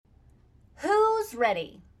who's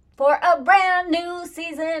ready for a brand new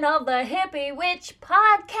season of the Hippie Witch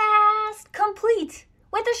podcast, complete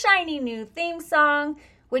with a shiny new theme song,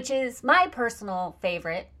 which is my personal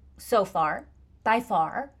favorite so far, by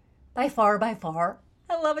far. I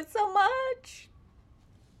love it so much.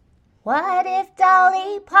 What if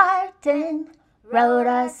Dolly Parton wrote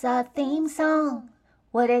us a theme song?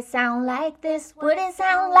 Would it sound like this? Would it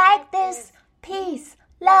sound like this? Peace,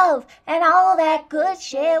 love, and all that good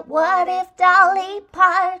shit. What if Dolly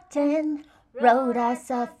Parton wrote us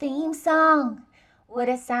a theme song? Would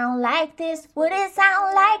it sound like this? Would it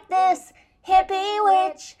sound like this? Hippie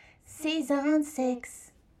Witch, Season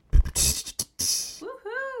 6.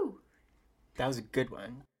 Woohoo! That was a good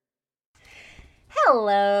one.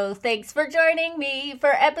 Hello, thanks for joining me for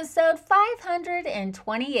episode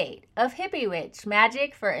 528 of Hippie Witch,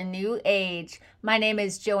 Magic for a New Age. My name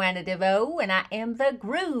is Joanna DeVoe, and I am the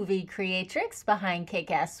groovy creatrix behind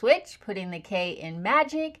Kick-Ass Switch, putting the K in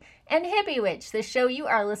Magic, and Hippie Witch, the show you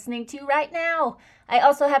are listening to right now. I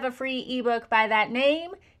also have a free ebook by that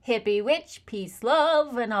name, Hippie Witch, Peace,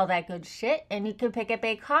 Love, and all that good shit, and you can pick up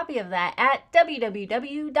a copy of that at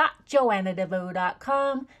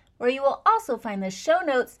www.joannadevoe.com, where you will also find the show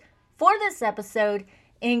notes for this episode,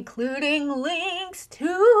 including links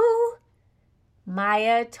to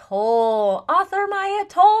Maia Toll. Author Maia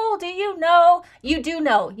Toll, do you know? You do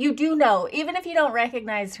know. Even if you don't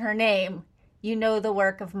recognize her name, you know the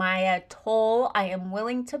work of Maia Toll. I am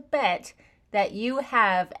willing to bet that you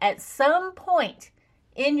have, at some point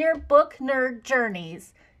in your book nerd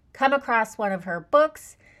journeys, come across one of her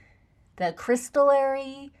books, The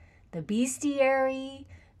Crystallary, The Bestiary,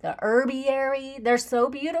 The Herbiary. They're so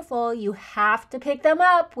beautiful. You have to pick them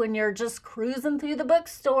up when you're just cruising through the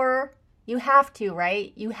bookstore. You have to,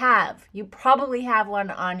 right? You probably have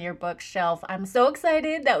one on your bookshelf. I'm so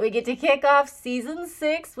excited that we get to kick off season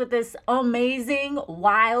 6 with this amazing,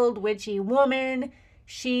 wild, witchy woman.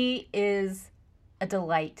 She is a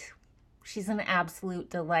delight. She's an absolute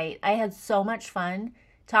delight. I had so much fun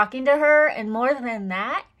talking to her, and more than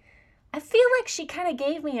that, I feel like she kind of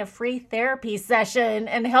gave me a free therapy session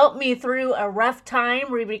and helped me through a rough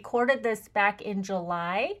time. We recorded this back in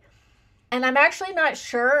July, and I'm actually not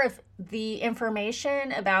sure if the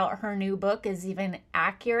information about her new book is even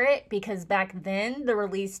accurate, because back then the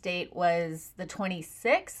release date was the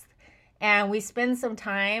 26th, and we spent some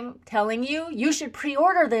time telling you should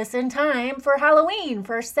pre-order this in time for Halloween,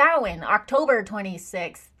 for Samhain, October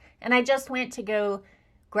 26th. And I just went to go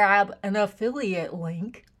grab an affiliate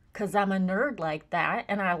link, because I'm a nerd like that,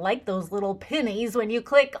 and I like those little pennies when you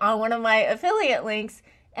click on one of my affiliate links,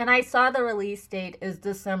 and I saw the release date is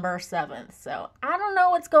December 7th, so I don't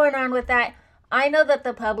know what's going on with that. I know that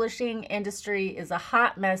the publishing industry is a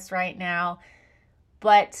hot mess right now,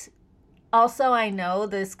 but also I know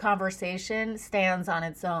this conversation stands on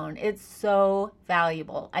its own. It's so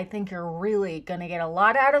valuable. I think you're really going to get a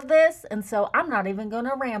lot out of this, and so I'm not even going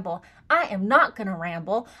to ramble. I am not going to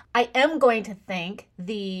ramble. I am going to thank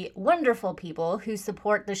the wonderful people who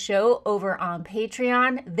support the show over on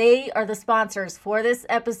Patreon. They are the sponsors for this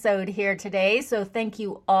episode here today, so thank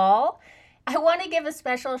you all. I want to give a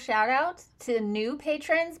special shout out to new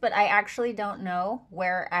patrons, but I actually don't know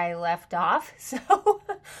where I left off, so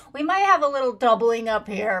we might have a little doubling up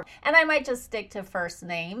here. And I might just stick to first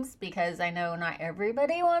names, because I know not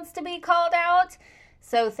everybody wants to be called out.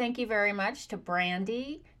 So thank you very much to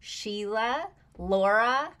Brandy, Sheila,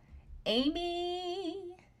 Laura, Amy,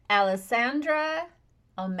 Alessandra,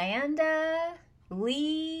 Amanda,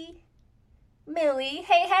 Lee, Millie.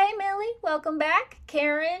 Hey, Millie, welcome back.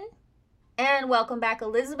 Karen, and welcome back,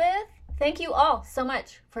 Elizabeth. Thank you all so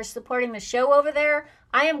much for supporting the show over there.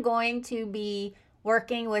 I am going to be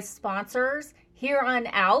working with sponsors here on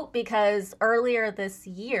out, because earlier this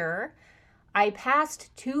year, I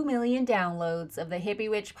passed 2 million downloads of the Hippie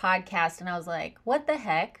Witch podcast, and I was like, what the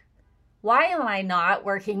heck? Why am I not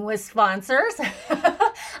working with sponsors?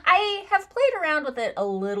 I have played around with it a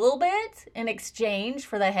little bit in exchange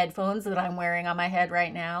for the headphones that I'm wearing on my head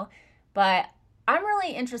right now, but I'm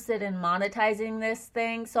really interested in monetizing this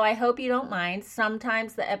thing, so I hope you don't mind.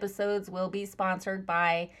 Sometimes the episodes will be sponsored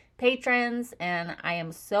by patrons, and I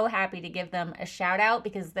am so happy to give them a shout out,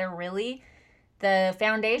 because they're really the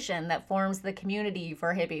foundation that forms the community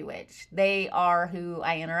for Hippie Witch. They are who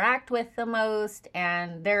I interact with the most,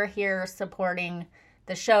 and they're here supporting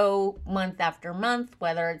the show month after month,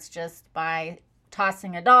 whether it's just by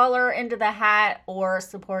tossing $1 into the hat or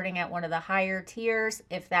supporting at one of the higher tiers.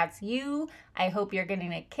 If that's you, I hope you're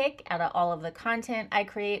getting a kick out of all of the content I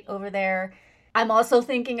create over there. I'm also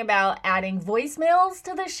thinking about adding voicemails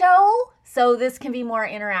to the show so this can be more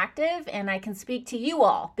interactive and I can speak to you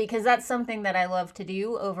all because that's something that I love to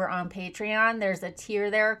do over on Patreon. There's a tier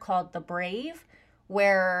there called The Brave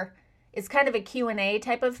where it's kind of a Q&A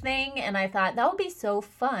type of thing, and I thought that would be so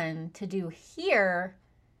fun to do here.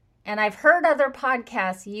 And I've heard other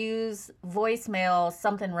podcasts use voicemail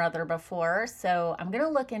something or other before, so I'm going to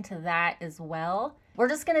look into that as well. We're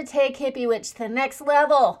just going to take Hippie Witch to the next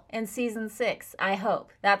level in season 6, I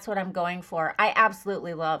hope. That's what I'm going for. I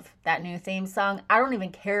absolutely love that new theme song. I don't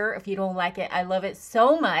even care if you don't like it. I love it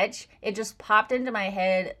so much. It just popped into my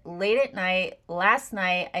head late at night, last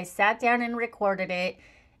night. I sat down and recorded it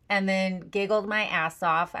and then giggled my ass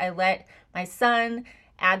off. I let my son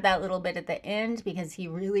add that little bit at the end because he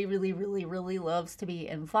really, really, really, really loves to be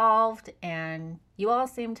involved. And you all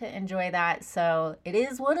seem to enjoy that. So it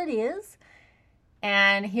is what it is.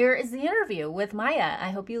 And here is the interview with Maia.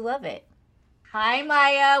 I hope you love it. Hi,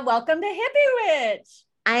 Maia. Welcome to Hippie Witch.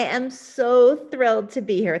 I am so thrilled to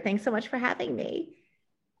be here. Thanks so much for having me.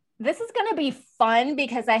 This is going to be fun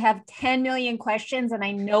because I have 10 million questions and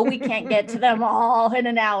I know we can't get to them all in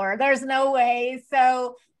an hour. There's no way.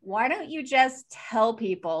 So why don't you just tell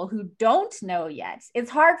people who don't know yet?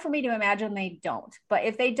 It's hard for me to imagine they don't, but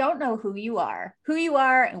if they don't know who you are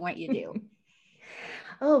and what you do.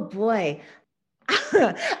 Oh boy.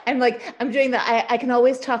 I'm doing that. I can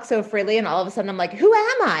always talk so freely and all of a sudden I'm like, who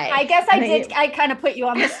am I? I guess I kind of put you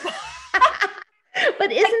on the spot.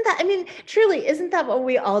 But truly, isn't that what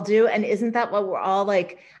we all do? And isn't that what we're all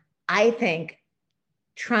like, I think,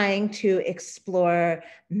 trying to explore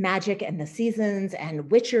magic and the seasons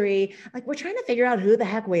and witchery? Like we're trying to figure out who the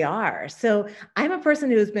heck we are. So I'm a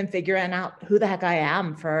person who's been figuring out who the heck I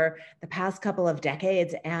am for the past couple of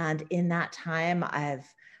decades. And in that time, I've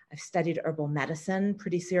studied herbal medicine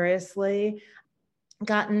pretty seriously,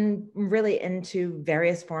 gotten really into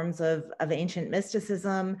various forms of ancient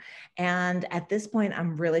mysticism. And at this point,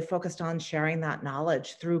 I'm really focused on sharing that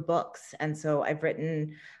knowledge through books. And so I've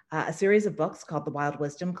written a series of books called the Wild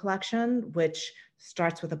Wisdom Collection, which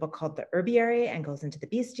starts with a book called the Herbiary and goes into the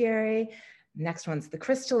Bestiary. Next one's the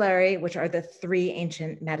Crystallary, which are the 3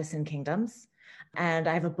 ancient medicine kingdoms. And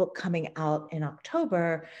I have a book coming out in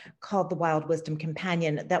October called the Wild Wisdom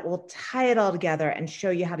Companion that will tie it all together and show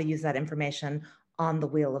you how to use that information on the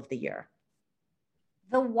Wheel of the Year.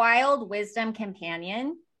 The Wild Wisdom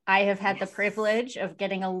Companion, I have had the privilege of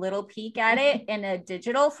getting a little peek at it in a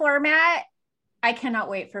digital format. I cannot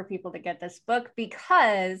wait for people to get this book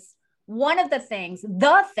because one of the things,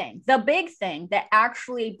 the big thing that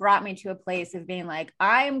actually brought me to a place of being like,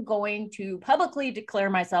 I'm going to publicly declare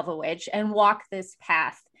myself a witch and walk this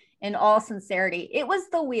path in all sincerity. It was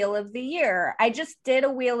the Wheel of the Year. I just did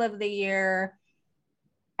a Wheel of the Year.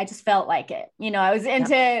 I just felt like it. I was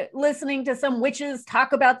into listening to some witches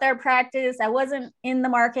talk about their practice. I wasn't in the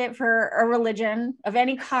market for a religion of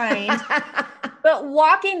any kind, but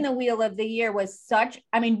walking the Wheel of the Year was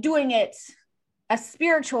doing it a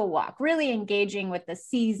spiritual walk, really engaging with the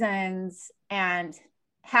seasons and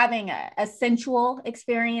having a sensual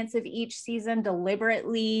experience of each season,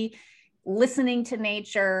 deliberately listening to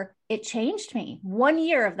nature. It changed me. 1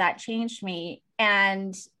 year of that changed me.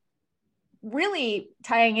 And really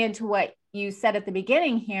tying into what you said at the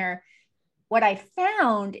beginning here, what I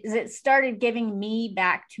found is it started giving me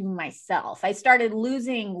back to myself. I started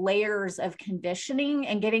losing layers of conditioning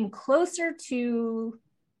and getting closer to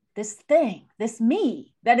this thing, this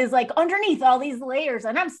me that is like underneath all these layers.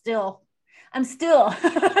 And I'm still trying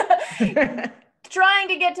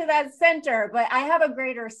to get to that center, but I have a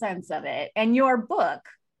greater sense of it. And your book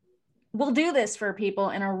will do this for people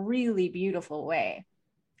in a really beautiful way.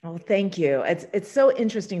 Oh, thank you. It's so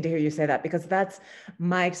interesting to hear you say that because that's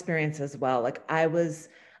my experience as well. Like I was,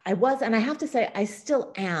 and I have to say, I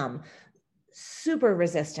still am super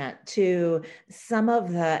resistant to some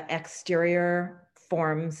of the exterior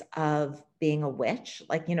forms of being a witch.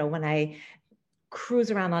 Like, when I cruise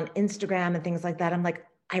around on Instagram and things like that, I'm like,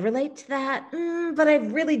 I relate to that, but I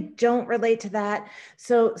really don't relate to that.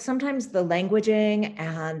 So sometimes the languaging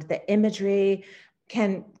and the imagery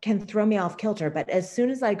can throw me off kilter. But as soon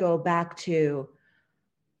as I go back to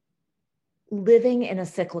living in a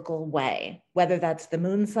cyclical way, whether that's the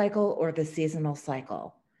moon cycle or the seasonal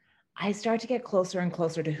cycle, I start to get closer and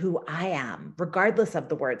closer to who I am, regardless of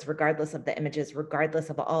the words, regardless of the images, regardless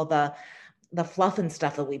of all the fluff and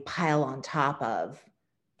stuff that we pile on top of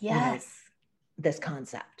this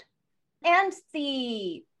concept. And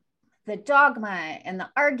the dogma and the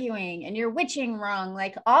arguing and you're witching wrong,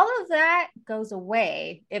 like all of that goes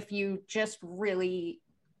away if you just really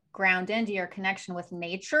ground into your connection with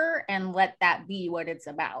nature and let that be what it's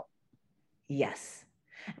about. Yes.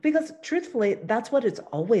 Because truthfully, that's what it's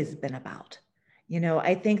always been about.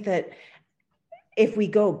 I think that if we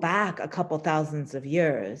go back a couple thousands of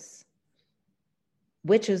years,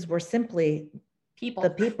 witches were simply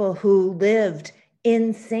the people who lived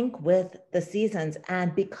in sync with the seasons.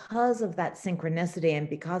 And because of that synchronicity and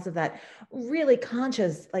because of that really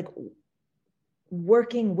conscious, like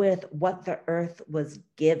working with what the earth was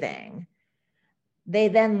giving, they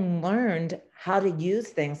then learned how to use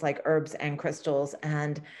things like herbs and crystals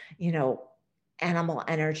and, animal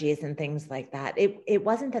energies and things like that. It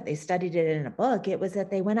wasn't that they studied it in a book. It was that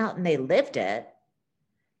they went out and they lived it,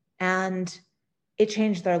 and it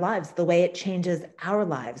changed their lives the way it changes our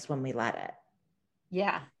lives when we let it.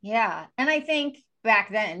 Yeah. Yeah. And I think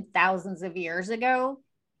back then, thousands of years ago,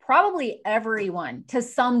 probably everyone to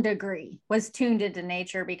some degree was tuned into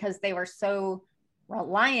nature because they were so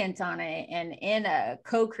reliant on it and in a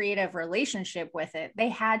co-creative relationship with it. They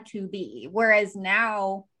had to be. Whereas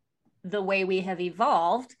now, the way we have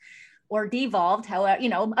evolved or devolved, however,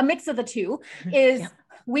 a mix of the two, is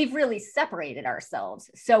we've really separated ourselves.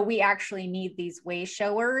 So we actually need these way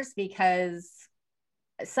showers because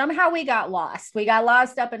somehow we got lost. We got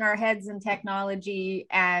lost up in our heads in technology,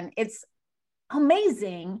 and it's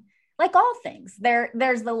amazing. Like all things,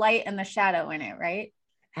 there's the light and the shadow in it, right?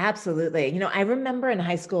 Absolutely. I remember in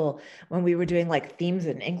high school when we were doing like themes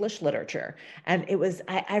in English literature, and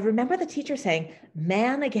I remember the teacher saying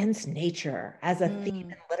man against nature as a theme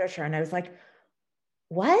in literature. And I was like,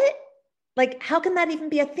 what? Like, how can that even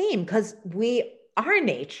be a theme? Because we are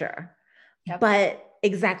nature. Yep. But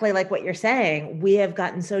exactly like what you're saying, we have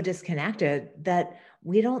gotten so disconnected that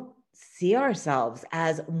we don't see ourselves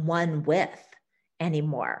as one with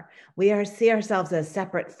anymore. We see ourselves as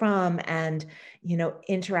separate from and,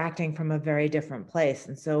 interacting from a very different place.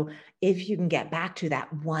 And so if you can get back to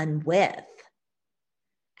that one with,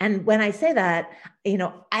 and when I say that,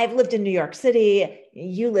 I've lived in New York City,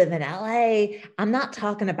 you live in LA. I'm not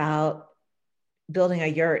talking about building a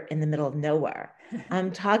yurt in the middle of nowhere.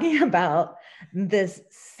 I'm talking about this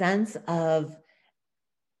sense of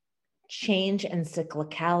change and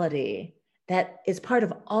cyclicality that is part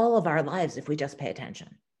of all of our lives if we just pay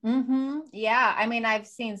attention. Mm-hmm. Yeah. I mean, I've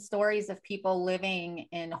seen stories of people living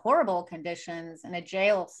in horrible conditions in a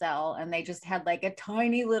jail cell, and they just had like a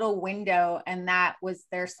tiny little window, and that was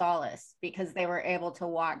their solace because they were able to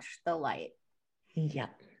watch the light. Yeah.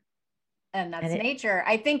 And that's nature.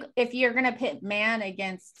 I think if you're going to pit man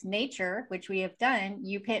against nature, which we have done,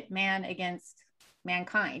 you pit man against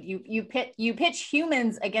mankind. You pitch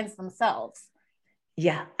humans against themselves.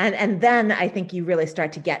 Yeah. And then I think you really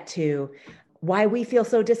start to get to why we feel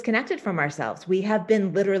so disconnected from ourselves. We have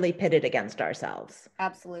been literally pitted against ourselves.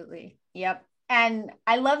 Absolutely. Yep. And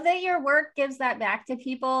I love that your work gives that back to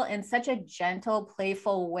people in such a gentle,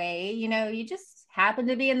 playful way. You just happen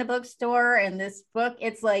to be in the bookstore, and this book,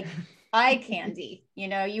 it's like eye candy.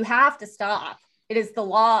 You have to stop. It is the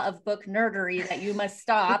law of book nerdery that you must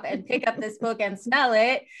stop and pick up this book and smell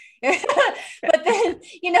it. But then,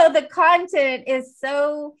 the content is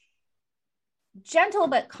so gentle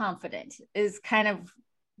but confident is kind of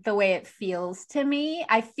the way it feels to me.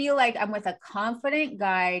 I feel like I'm with a confident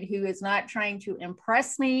guide who is not trying to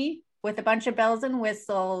impress me with a bunch of bells and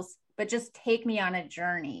whistles, but just take me on a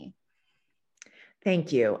journey.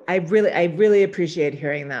 Thank you. I really appreciate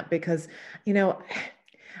hearing that because,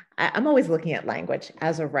 I'm always looking at language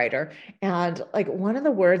as a writer. And like one of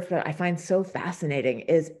the words that I find so fascinating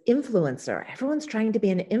is influencer. Everyone's trying to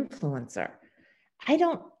be an influencer. I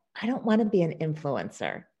don't want to be an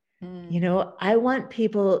influencer. I want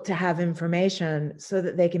people to have information so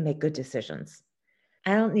that they can make good decisions.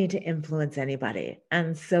 I don't need to influence anybody.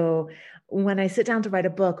 And so when I sit down to write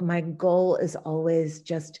a book, my goal is always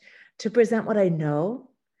just to present what I know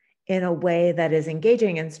in a way that is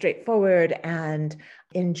engaging and straightforward and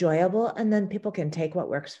enjoyable. And then people can take what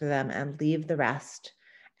works for them and leave the rest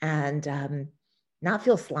and not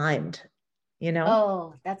feel slimed,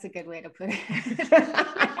 Oh, that's a good way to put it.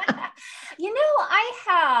 I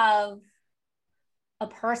have a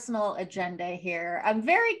personal agenda here. I'm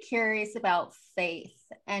very curious about faith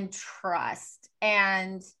and trust.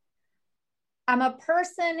 And I'm a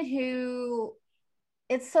person who,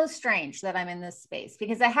 it's so strange that I'm in this space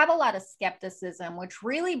because I have a lot of skepticism, which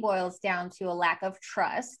really boils down to a lack of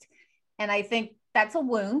trust. And I think that's a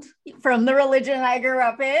wound from the religion I grew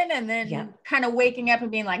up in. And then kind of waking up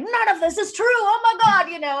and being like, none of this is true. Oh my God,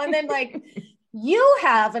 and then like, you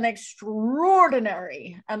have an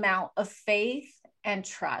extraordinary amount of faith and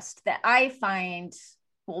trust that I find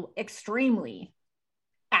extremely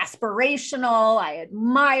aspirational. I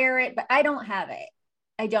admire it, but I don't have it.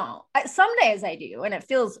 I don't. Some days I do, and it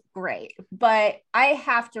feels great, but I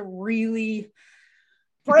have to really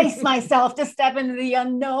brace myself to step into the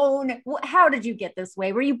unknown. How did you get this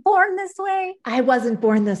way? Were you born this way? I wasn't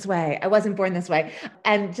born this way. I wasn't born this way.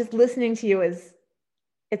 And just listening to you it's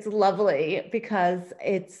lovely because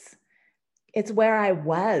it's where I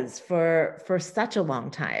was for such a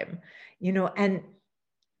long time, and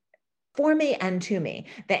for me and to me,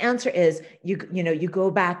 the answer is you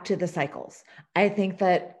go back to the cycles. I think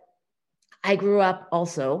that I grew up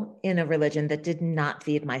also in a religion that did not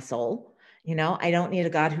feed my soul. I don't need a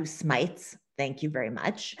God who smites. Thank you very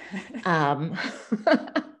much. And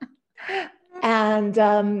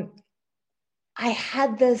I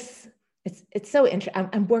had this, it's so interesting.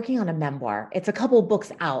 I'm working on a memoir. It's a couple of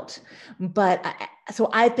books out, but so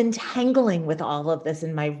I've been tangling with all of this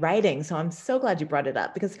in my writing. So I'm so glad you brought it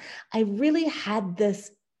up because I really had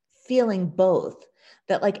this feeling both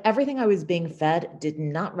that like everything I was being fed did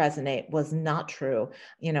not resonate, was not true.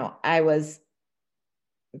 I was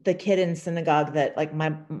the kid in synagogue that like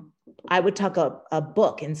I would tuck a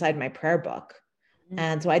book inside my prayer book.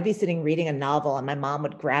 And so I'd be sitting reading a novel and my mom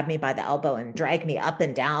would grab me by the elbow and drag me up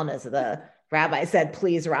and down as the rabbi said,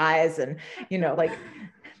 please rise. And, like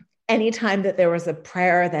anytime that there was a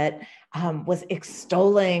prayer that was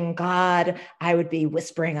extolling God, I would be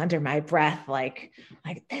whispering under my breath, like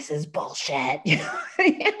this is bullshit.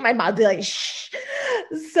 My mom would be like, shh.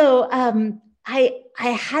 So I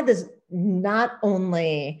had this not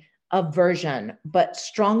only aversion, but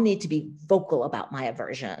strong need to be vocal about my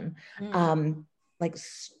aversion. Like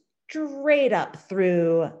straight up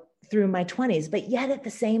through my 20s. But yet at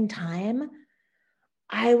the same time,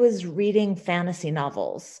 I was reading fantasy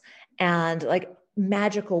novels and like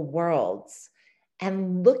magical worlds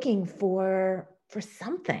and looking for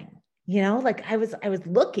something, like I was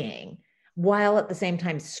looking while at the same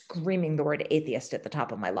time screaming the word atheist at the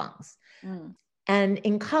top of my lungs. And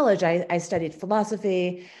in college, I studied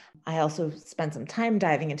philosophy. I also spent some time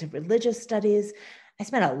diving into religious studies. I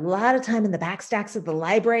spent a lot of time in the back stacks of the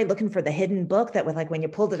library looking for the hidden book that was like, when you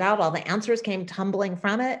pulled it out, all the answers came tumbling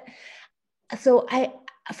from it. So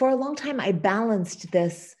for a long time, I balanced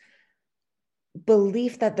this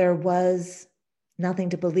belief that there was nothing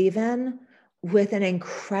to believe in with an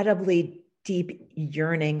incredibly deep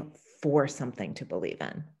yearning for something to believe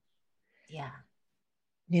in. Yeah.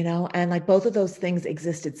 And like both of those things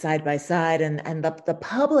existed side by side. And the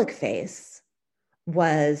public face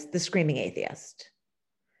was the screaming atheist.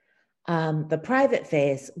 The private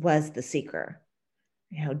face was the seeker,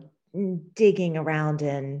 digging around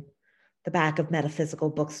in the back of metaphysical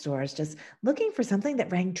bookstores, just looking for something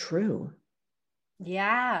that rang true.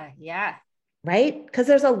 Yeah. Yeah. Right? Because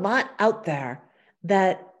there's a lot out there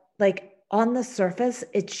that like on the surface,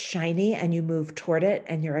 it's shiny and you move toward it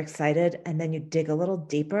and you're excited. And then you dig a little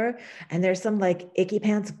deeper and there's some like icky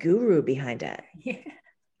pants guru behind it. Yeah.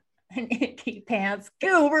 An icky pants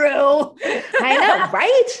guru. I know,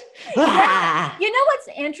 right? Yeah. You know what's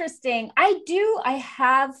interesting? I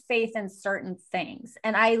have faith in certain things.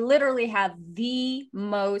 And I literally have the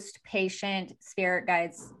most patient spirit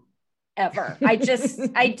guides ever. I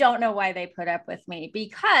don't know why they put up with me,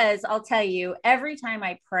 because I'll tell you, every time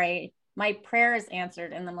I pray, my prayer is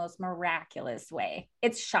answered in the most miraculous way.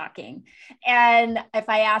 It's shocking. And if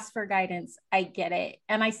I ask for guidance, I get it.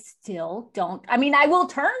 And I still don't. I mean, I will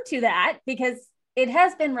turn to that because it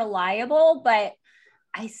has been reliable, but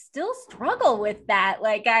I still struggle with that.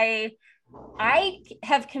 Like I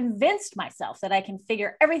have convinced myself that I can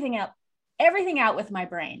figure everything out with my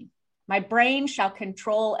brain. My brain shall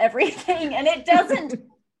control everything, and it doesn't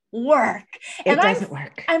work. It doesn't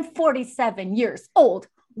work. I'm 47 years old.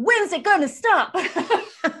 When's it going to stop?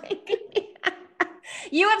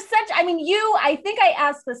 You have I think I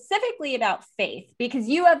asked specifically about faith because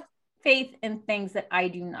you have faith in things that I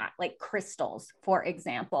do not, like crystals, for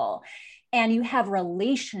example, and you have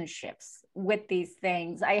relationships with these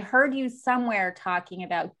things. I heard you somewhere talking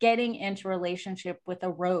about getting into relationship with a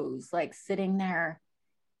rose, like sitting there,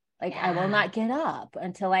 like, yeah. I will not get up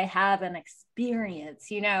until I have an experience,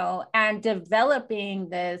 and developing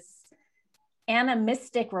this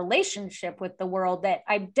animistic relationship with the world that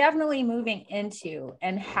I'm definitely moving into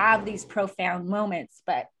and have these profound moments.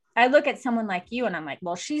 But I look at someone like you and I'm like,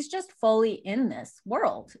 well, she's just fully in this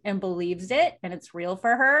world and believes it and it's real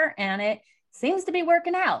for her and it seems to be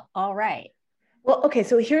working out all right. Well, okay.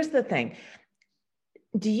 So here's the thing.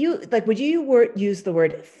 Would you use the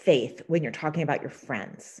word faith when you're talking about your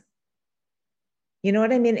friends? You know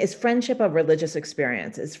what I mean? Is friendship a religious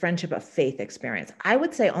experience? Is friendship a faith experience? I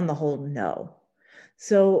would say on the whole, no.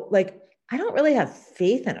 So like, I don't really have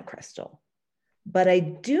faith in a crystal. But I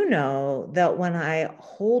do know that when I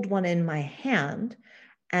hold one in my hand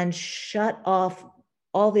and shut off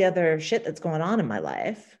all the other shit that's going on in my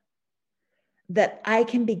life, that I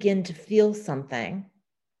can begin to feel something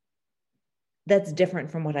that's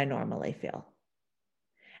different from what I normally feel.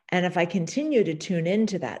 And if I continue to tune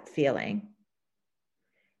into that feeling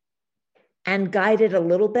and guide it a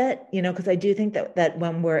little bit, because I do think that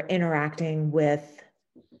when we're interacting with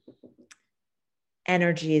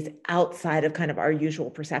energies outside of kind of our usual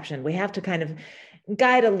perception, we have to kind of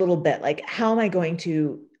guide a little bit, like, how am I going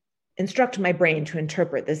to instruct my brain to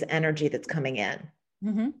interpret this energy that's coming in?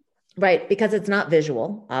 Mm-hmm. Right? Because it's not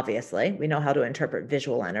visual, obviously. We know how to interpret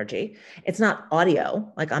visual energy. It's not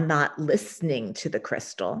audio, like I'm not listening to the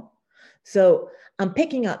crystal. So I'm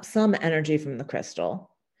picking up some energy from the crystal,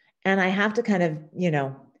 and I have to kind of,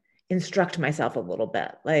 instruct myself a little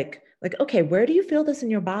bit. Like, okay, where do you feel this in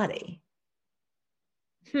your body?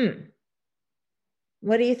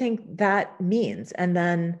 What do you think that means? And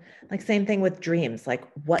then, like, same thing with dreams, like,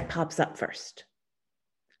 what pops up first?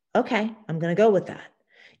 Okay, I'm going to go with that.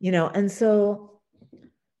 And so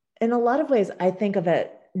in a lot of ways, I think of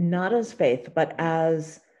it not as faith, but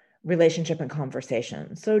as relationship and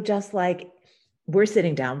conversation. So just like we're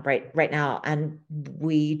sitting down right now and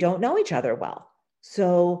we don't know each other well.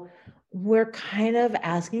 So we're kind of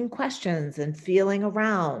asking questions and feeling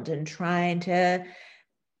around and trying to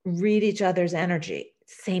read each other's energy.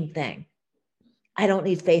 Same thing. I don't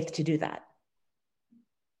need faith to do that.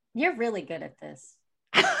 You're really good at this.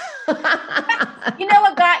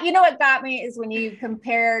 What got me is when you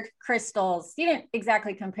compared crystals. You didn't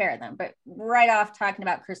exactly compare them, but right off talking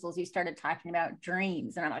about crystals, you started talking about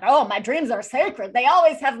dreams. And I'm like, oh, my dreams are sacred. They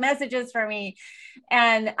always have messages for me.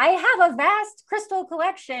 And I have a vast crystal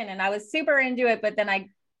collection and I was super into it. But then I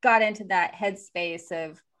got into that headspace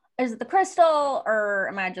of, is it the crystal or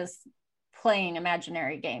am I just playing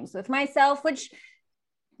imaginary games with myself, which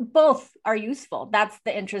both are useful. That's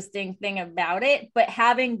the interesting thing about it. But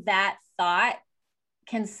having that thought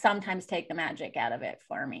can sometimes take the magic out of it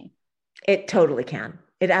for me. It totally can.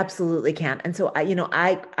 It absolutely can. And so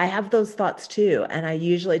I have those thoughts too. And I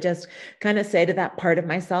usually just kind of say to that part of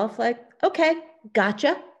myself, like, okay,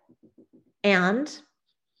 gotcha. And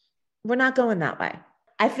we're not going that way.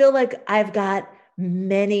 I feel like I've got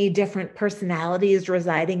many different personalities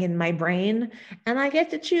residing in my brain, and I get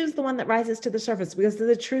to choose the one that rises to the surface, because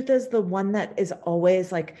the truth is, the one that is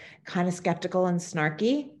always like kind of skeptical and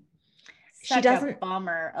snarky, Such a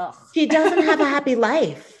bummer. Ugh. She doesn't have a happy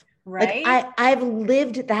life. Right? Like I've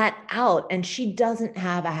lived that out, and she doesn't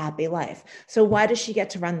have a happy life. So why does she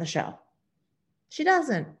get to run the show? She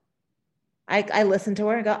doesn't. I listen to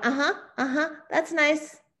her and go, that's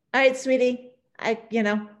nice. All right, sweetie, I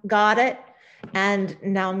got it. And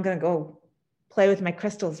now I'm going to go play with my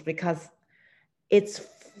crystals because it's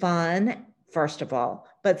fun, first of all.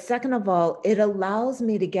 But second of all, it allows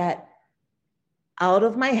me to get out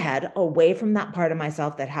of my head, away from that part of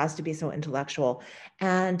myself that has to be so intellectual,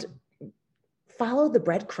 and follow the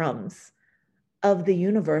breadcrumbs of the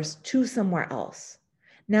universe to somewhere else.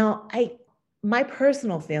 Now, my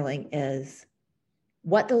personal feeling is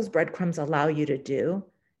what those breadcrumbs allow you to do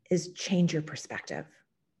is change your perspective.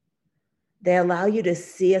 They allow you to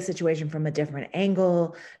see a situation from a different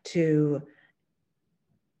angle, to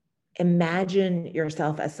imagine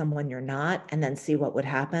yourself as someone you're not, and then see what would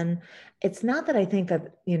happen. It's not that I think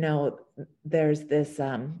that, there's this,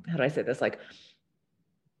 how do I say this, like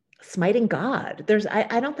smiting God.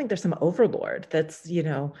 I don't think there's some overlord that's,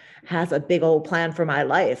 has a big old plan for my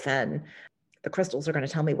life and the crystals are going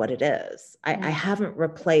to tell me what it is. I haven't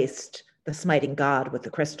replaced the smiting God with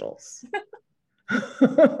the crystals.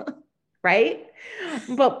 Right?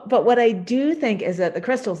 But what I do think is that the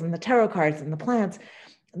crystals and the tarot cards and the plants,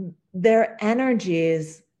 their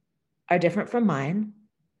energies are different from mine.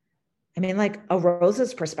 I mean, like a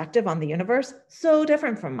rose's perspective on the universe, so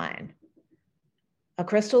different from mine. A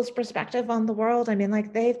crystal's perspective on the world, I mean,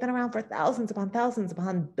 like they've been around for thousands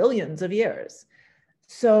upon billions of years.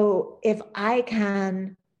 So if I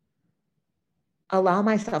can allow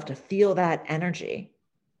myself to feel that energy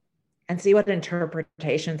and see what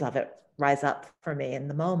interpretations of it rise up for me in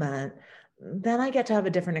the moment, then I get to have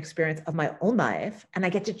a different experience of my own life, and I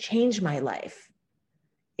get to change my life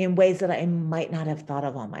in ways that I might not have thought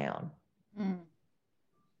of on my own.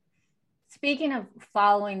 Speaking of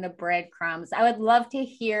following the breadcrumbs, I would love to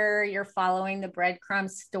hear your following the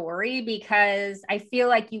breadcrumbs story, because I feel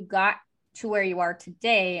like you got to where you are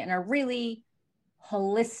today in a really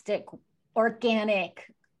holistic,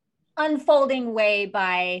 organic, unfolding way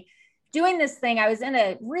by doing this thing. I was in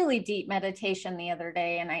a really deep meditation the other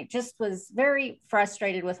day, and I just was very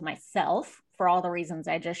frustrated with myself for all the reasons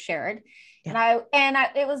I just shared. Yeah.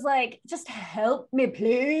 It was like, just help me,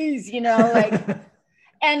 please,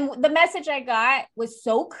 and the message I got was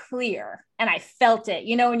so clear, and I felt it.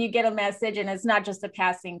 When you get a message and it's not just a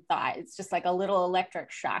passing thought, it's just like a little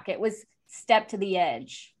electric shock. It was step to the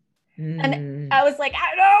edge. And I was like,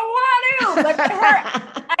 I don't want to, but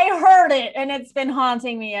I heard it, and it's been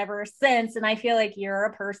haunting me ever since. And I feel like you're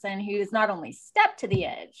a person who's not only stepped to the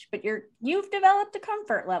edge, but you've developed a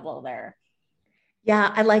comfort level there.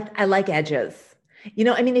 Yeah, I like edges.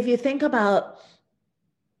 If you think about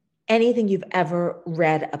anything you've ever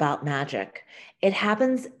read about magic, it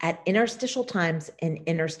happens at interstitial times in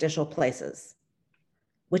interstitial places,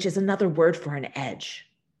 which is another word for an edge.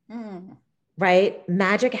 Right?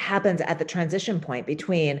 Magic happens at the transition point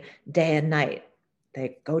between day and night.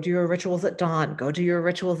 They go do your rituals at dawn, go do your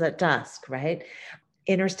rituals at dusk, right?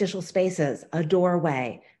 Interstitial spaces, a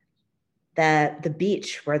doorway, the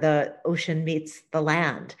beach where the ocean meets the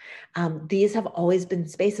land. These have always been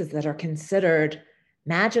spaces that are considered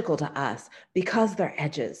magical to us because they're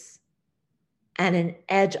edges. And an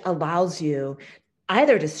edge allows you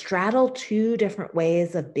either to straddle two different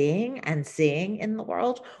ways of being and seeing in the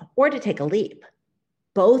world, or to take a leap,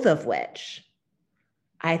 both of which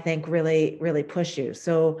I think really, really push you.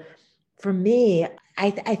 So for me, I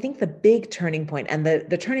think the big turning point, and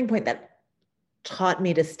the turning point that taught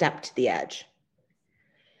me to step to the edge,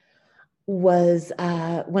 was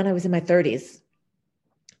when I was in my 30s.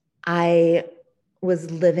 I was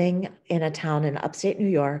living in a town in upstate New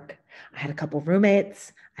York. I had a couple of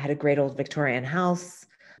roommates. I had a great old Victorian house.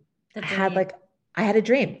 I had a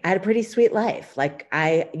dream. I had a pretty sweet life.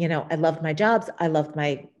 I loved my jobs. I loved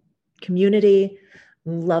my community,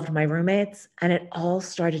 loved my roommates, and it all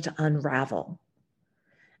started to unravel.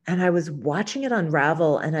 And I was watching it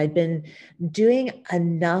unravel, and I'd been doing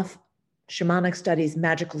enough shamanic studies,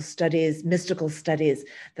 magical studies, mystical studies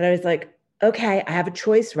that I was like, okay, I have a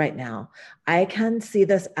choice right now. I can see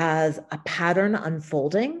this as a pattern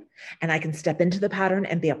unfolding, and I can step into the pattern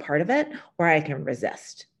and be a part of it, or I can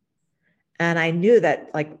resist. And I knew that,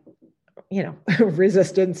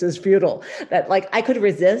 resistance is futile, that I could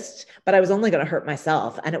resist, but I was only going to hurt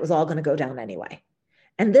myself, and it was all going to go down anyway.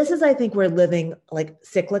 And this is, I think, where living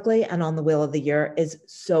cyclically and on the wheel of the year is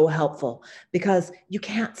so helpful, because you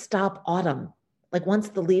can't stop autumn. Once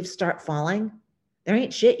the leaves start falling, there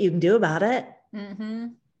ain't shit you can do about it. Mm-hmm.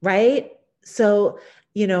 Right? So,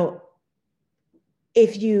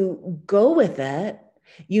 if you go with it,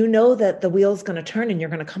 that the wheel's going to turn and you're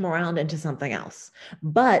going to come around into something else.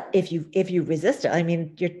 But if you resist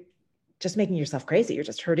it, you're just making yourself crazy. You're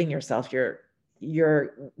just hurting yourself.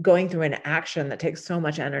 You're going through an action that takes so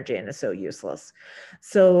much energy and is so useless.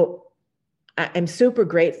 So I'm super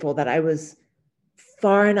grateful that I was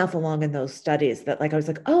far enough along in those studies that I was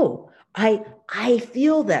like, oh, I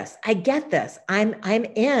feel this. I get this. I'm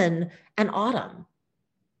in an autumn.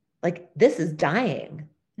 This is dying.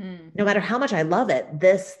 No matter how much I love it,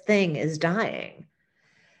 this thing is dying.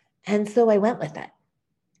 And so I went with it.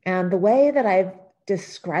 And the way that I've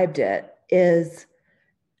described it is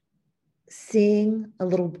seeing a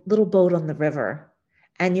little boat on the river,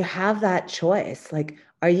 and you have that choice.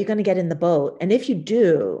 Are you going to get in the boat? And if you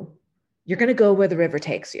do, you're going to go where the river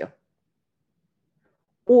takes you.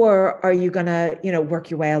 Or are you going to, work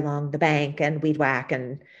your way along the bank and weed whack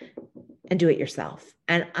and do it yourself?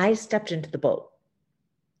 And I stepped into the boat.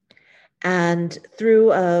 And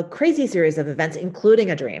through a crazy series of events,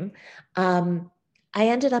 including a dream, I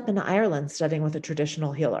ended up in Ireland studying with a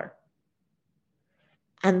traditional healer.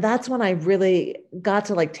 And that's when I really got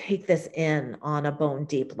to take this in on a bone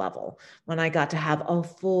deep level, when I got to have a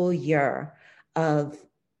full year of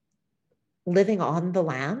living on the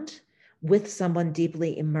land with someone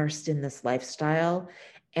deeply immersed in this lifestyle.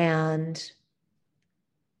 And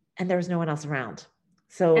there was no one else around.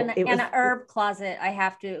 So and an herb closet, I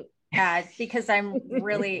have to add, because I'm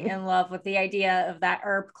really in love with the idea of that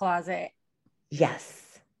herb closet.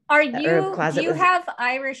 Yes. Do you have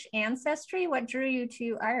Irish ancestry? What drew you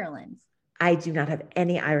to Ireland? I do not have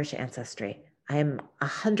any Irish ancestry. I am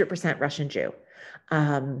 100% Russian Jew.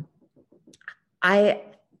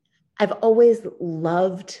 I've always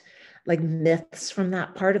loved myths from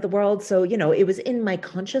that part of the world. So, it was in my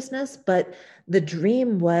consciousness, but the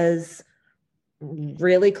dream was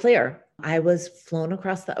really clear. I was flown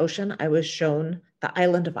across the ocean. I was shown the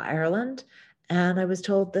island of Ireland, and I was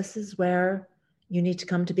told, this is where you need to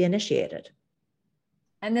come to be initiated.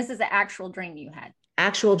 And this is an actual dream you had?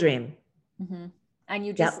 Actual dream. Mm-hmm. And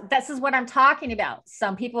you Yep. just, this is what I'm talking about.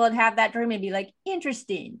 Some people would have that dream and be like,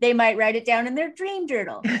 interesting. They might write it down in their dream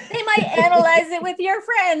journal. They might analyze it with your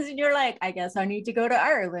friends. And you're like, I guess I need to go to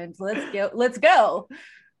Ireland. Let's go.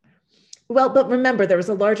 Well, but remember, there was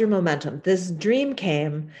a larger momentum. This dream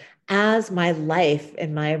came as my life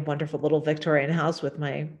in my wonderful little Victorian house with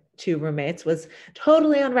my two roommates was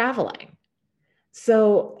totally unraveling.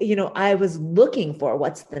 So, I was looking for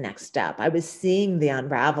what's the next step. I was seeing the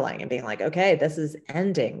unraveling and being like, okay, this is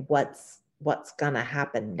ending. What's going to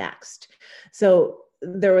happen next? So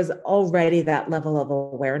there was already that level of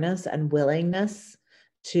awareness and willingness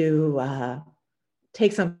to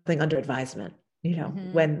take something under advisement,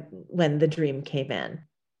 when the dream came in.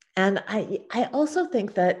 And I also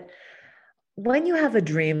think that when you have a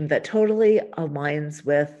dream that totally aligns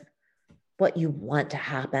with what you want to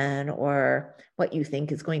happen or what you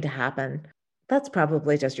think is going to happen, that's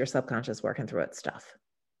probably just your subconscious working through its stuff.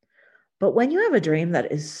 But when you have a dream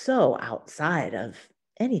that is so outside of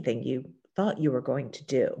anything you thought you were going to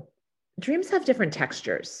do, dreams have different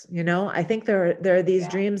textures. I think there are these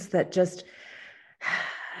dreams that just,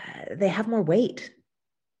 they have more weight.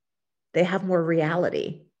 They have more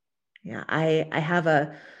reality. Yeah. I have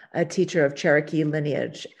a teacher of Cherokee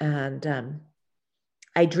lineage, and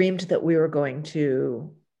I dreamed that we were going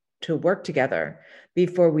to work together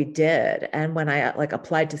before we did. And when I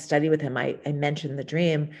applied to study with him, I mentioned the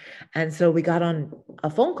dream. And so we got on a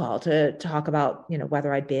phone call to talk about,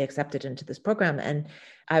 whether I'd be accepted into this program. And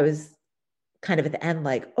I was kind of at the end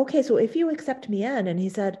like, okay, so if you accept me in, and he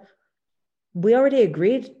said, we already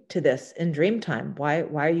agreed to this in dream time. Why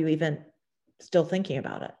are you even still thinking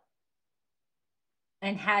about it?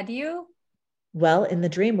 And had you? Well, in the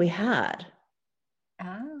dream we had.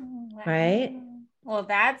 Oh, wow. Right. Well,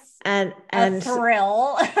 that's and a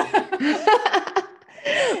thrill.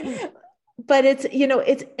 But it's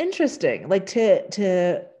interesting, like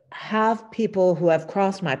to have people who have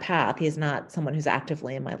crossed my path. He's not someone who's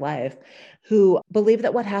actively in my life, who believe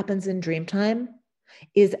that what happens in dream time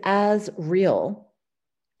is as real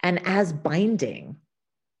and as binding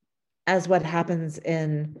as what happens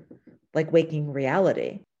in waking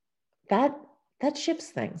reality. That shifts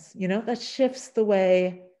things, that shifts the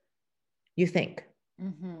way you think.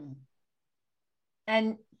 Mm-hmm.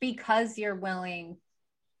 And because you're willing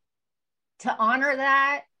to honor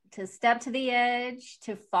that, to step to the edge,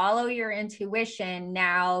 to follow your intuition,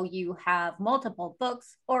 now you have multiple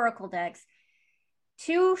books, oracle decks,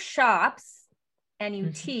 2 shops, and you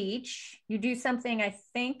teach. You do something, I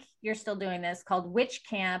think you're still doing this, called Witch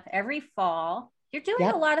Camp every fall. You're doing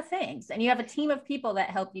a lot of things, and you have a team of people that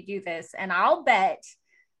help you do this. And I'll bet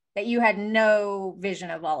that you had no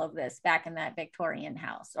vision of all of this back in that Victorian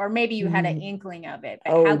house, or maybe you had an inkling of it.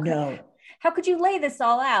 But how could you lay this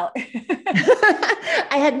all out?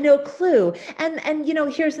 I had no clue. And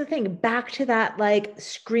here's the thing, back to that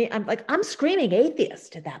scream. I'm screaming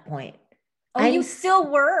atheist at that point. Oh, you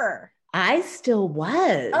still were. I still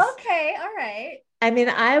was. Okay, all right. I mean,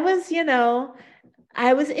 I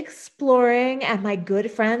was exploring, and my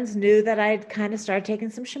good friends knew that I'd kind of started taking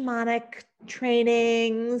some shamanic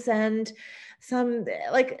trainings and some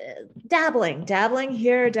dabbling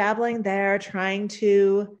here, dabbling there, trying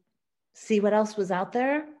to see what else was out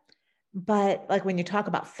there. But when you talk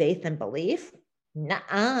about faith and belief,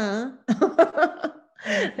 nuh-uh.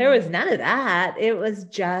 There was none of that. It was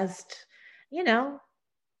just,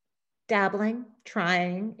 dabbling,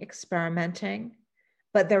 trying, experimenting.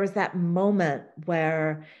 But there was that moment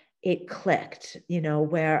where it clicked,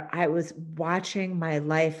 where I was watching my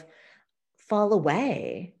life fall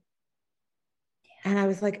away. And I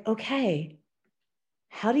was like, okay,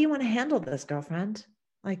 how do you want to handle this, girlfriend?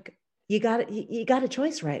 You got a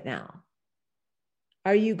choice right now.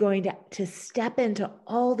 Are you going to step into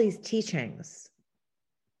all these teachings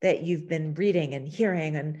that you've been reading and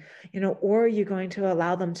hearing, and, or are you going to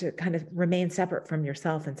allow them to kind of remain separate from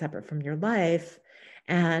yourself and separate from your life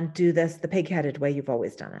and do this the pig-headed way you've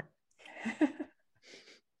always done it?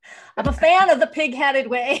 I'm a fan of the pig-headed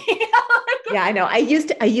way. Yeah, I know. I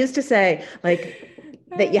used to say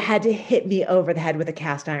that you had to hit me over the head with a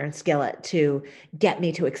cast iron skillet to get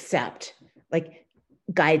me to accept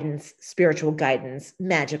guidance, spiritual guidance,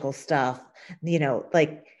 magical stuff.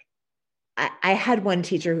 I had one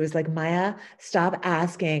teacher who was like, Maya, stop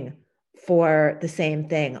asking for the same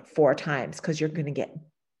thing 4 times because you're going to get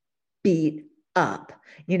beat up.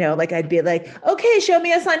 I'd be like, okay, show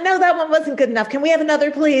me a sign. No, that one wasn't good enough. Can we have another,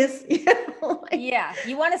 please? Yeah.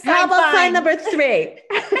 You want to sign? How about sign number 3?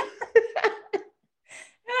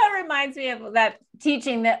 That reminds me of that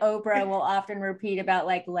teaching that Oprah will often repeat about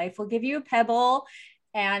life will give you a pebble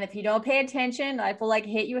And if you don't pay attention, life will like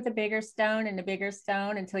hit you with a bigger stone and a bigger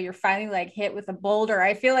stone until you're finally like hit with a boulder.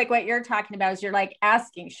 I feel like what you're talking about is you're like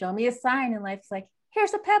asking, show me a sign. And life's like,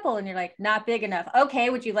 here's a pebble. And you're like, not big enough. Okay.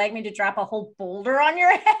 Would you like me to drop a whole boulder on your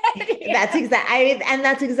head? That's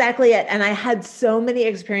exactly it. And I had so many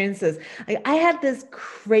experiences. I had this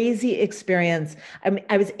crazy experience.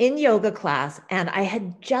 I was in yoga class and I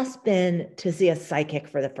had just been to see a psychic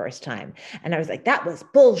for the first time. And I was like, that was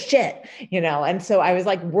bullshit, And so I was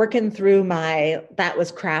like working through my, that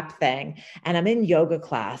was crap thing. And I'm in yoga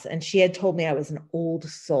class and she had told me I was an old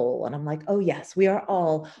soul. And I'm like, oh yes, we are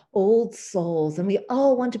all old souls and we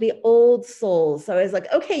all want to be old souls. So I was like,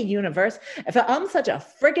 okay, universe, if I'm such a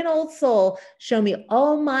freaking old soul, show me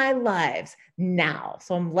all my lives now.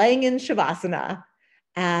 So I'm laying in Shavasana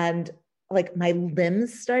and like my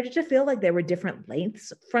limbs started to feel like they were different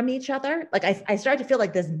lengths from each other. Like I started to feel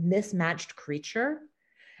like this mismatched creature.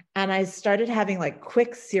 And I started having like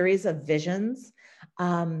quick series of visions.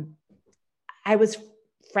 I was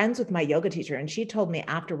friends with my yoga teacher and she told me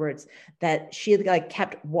afterwards that she like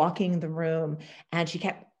kept walking the room and she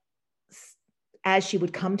kept, as she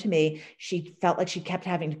would come to me, she felt like she kept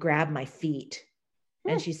having to grab my feet.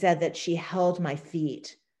 And she said that she held my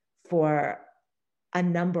feet for a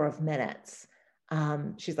number of minutes.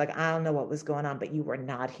 She's like, I don't know what was going on, but you were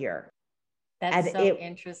not here. That's so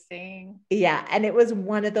interesting. Yeah. And it was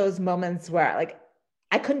one of those moments where like,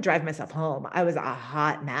 I couldn't drive myself home. I was a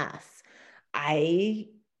hot mess. I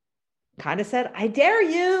kind of said, I dare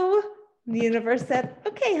you. The universe said,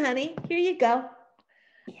 okay, honey, here you go.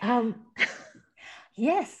 Yeah.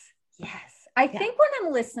 Yes. I think when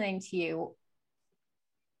I'm listening to you,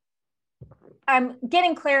 I'm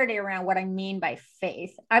getting clarity around what I mean by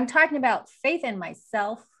faith. I'm talking about faith in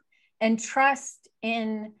myself and trust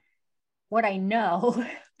in what I know,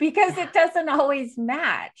 because it doesn't always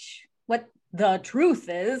match what the truth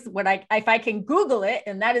is. If I can Google it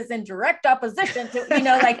and that is in direct opposition to,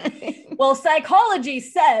 like, well, psychology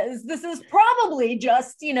says this is probably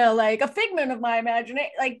just, like a figment of my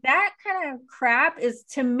imagination. Like that kind of crap is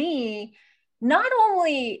to me, not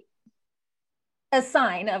only a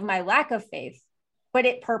sign of my lack of faith, but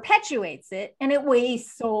it perpetuates it and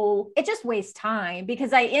it just wastes time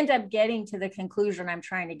because I end up getting to the conclusion I'm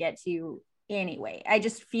trying to get to anyway. I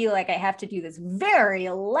just feel like I have to do this very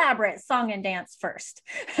elaborate song and dance first.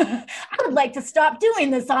 I would like to stop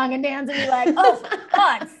doing the song and dance and be like, oh, for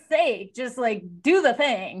God's sake, just like do the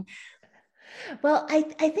thing. Well, I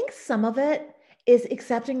think some of it is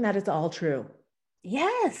accepting that it's all true.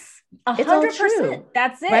 Yes, 100%. It's all true.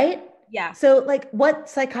 That's it. Right? Yeah. So like what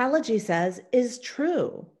psychology says is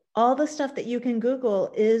true. All the stuff that you can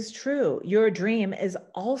Google is true. Your dream is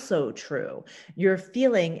also true. Your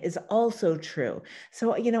feeling is also true.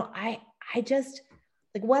 So, I just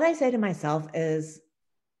like what I say to myself is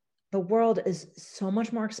the world is so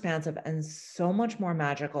much more expansive and so much more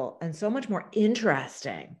magical and so much more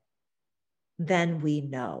interesting than we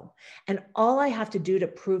know. And all I have to do to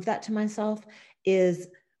prove that to myself is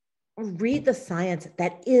read the science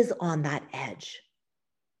that is on that edge.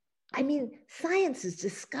 I mean, science is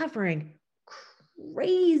discovering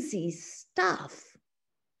crazy stuff,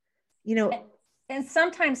 And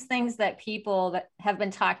sometimes things that people that have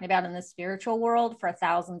been talking about in the spiritual world for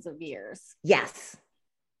thousands of years. Yes.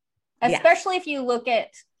 Especially if you look at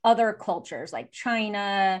other cultures like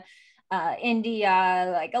China, India,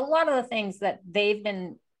 like a lot of the things that they've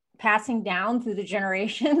been passing down through the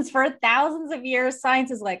generations for thousands of years.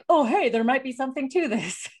 Science is like, oh, hey, there might be something to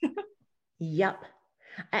this. Yep.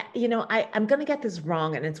 I'm going to get this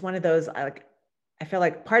wrong. And it's one of those, I feel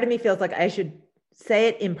like part of me feels like I should say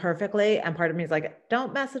it imperfectly. And part of me is like,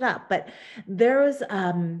 don't mess it up. But there was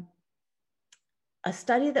a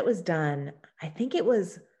study that was done. I think it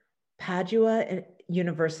was Padua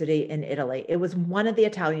University in Italy. It was one of the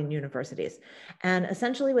Italian universities. And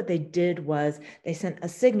essentially what they did was they sent a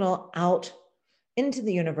signal out into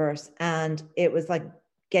the universe and it was like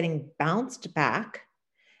getting bounced back.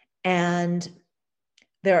 And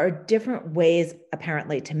there are different ways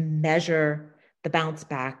apparently to measure the bounce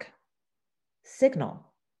back signal.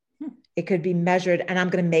 It could be measured, and I'm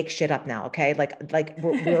going to make shit up now. Okay. Like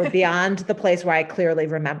we're beyond the place where I clearly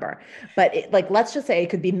remember, but let's just say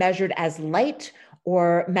it could be measured as light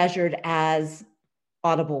or measured as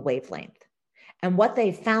audible wavelength. And what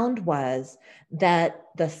they found was that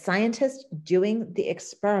the scientists doing the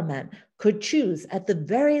experiment could choose at the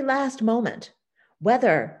very last moment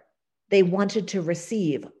whether they wanted to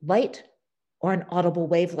receive light or an audible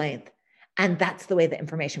wavelength. And that's the way the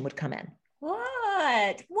information would come in.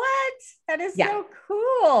 What? That is so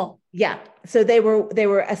cool. Yeah. So they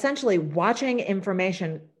were essentially watching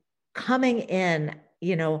information coming in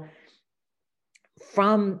you know,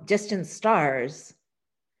 from distant stars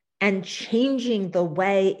and changing the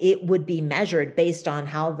way it would be measured based on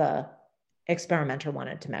how the experimenter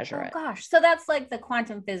wanted to measure it. Gosh. So that's like the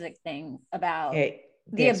quantum physics thing about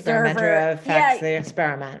The experimenter observer. affects the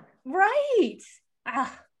experiment. Right.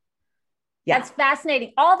 Ah, Yeah. That's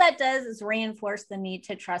fascinating. All that does is reinforce the need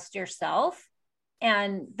to trust yourself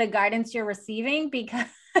and the guidance you're receiving, because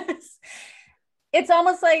it's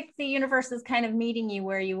almost like the universe is kind of meeting you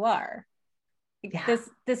where you are. Yeah.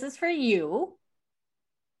 This is for you.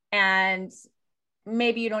 And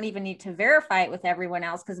maybe you don't even need to verify it with everyone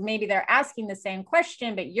else, because maybe they're asking the same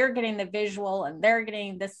question, but you're getting the visual and they're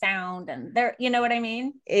getting the sound, and they're, you know what I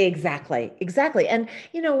mean? Exactly. And,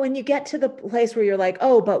 when you get to the place where you're like,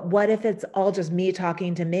 oh, but what if it's all just me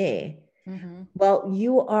talking to me? Mm-hmm. Well,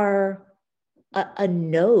 you are a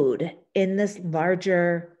node in this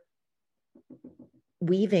larger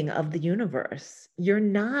weaving of the universe. You're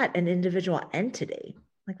not an individual entity.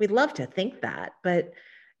 Like, we'd love to think that, but,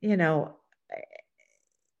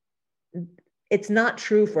 it's not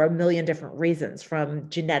true for a million different reasons, from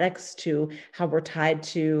genetics to how we're tied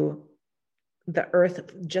to the earth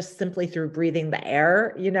just simply through breathing the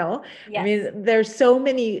air. Yes. I mean, there's so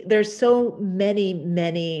many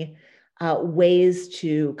ways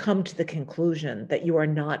to come to the conclusion that you are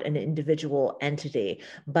not an individual entity,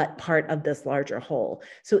 but part of this larger whole.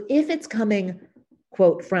 So if it's coming,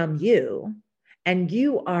 quote, from you, and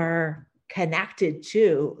you are connected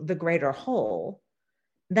to the greater whole,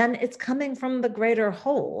 then it's coming from the greater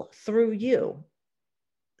whole through you.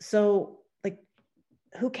 So, like,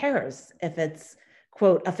 who cares if it's,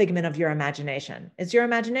 quote, a figment of your imagination? It's your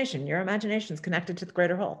imagination. Your imagination is connected to the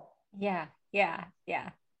greater whole. Yeah.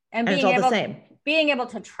 And it's all the same. Being able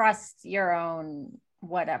to trust your own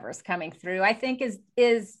whatever's coming through, I think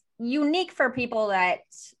is unique for people that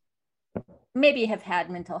maybe have had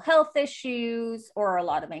mental health issues or a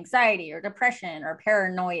lot of anxiety or depression or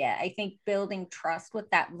paranoia. I think building trust with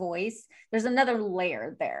that voice, there's another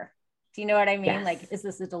layer there. Do you know what I mean? Yes. Like, is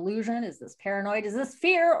this a delusion? Is this paranoid? Is this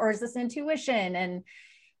fear? Or is this intuition? And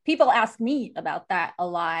people ask me about that a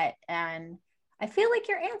lot. And I feel like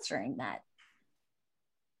you're answering that.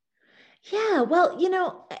 Yeah. Well,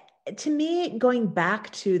 to me, going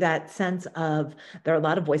back to that sense of there are a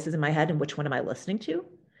lot of voices in my head, and which one am I listening to?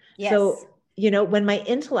 Yes. So, when my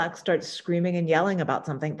intellect starts screaming and yelling about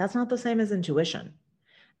something, that's not the same as intuition.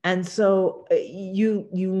 And so you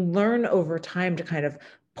learn over time to kind of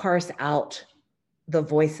parse out the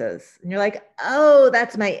voices. And you're like, oh,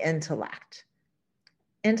 that's my intellect.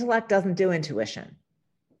 Intellect doesn't do intuition.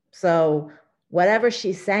 So whatever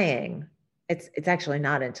she's saying, it's actually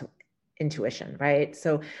not intuition, right?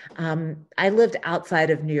 So I lived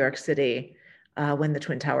outside of New York City when the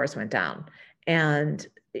Twin Towers went down. And,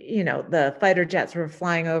 the fighter jets were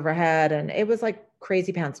flying overhead, and it was like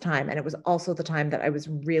crazy pants time. And it was also the time that I was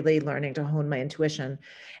really learning to hone my intuition.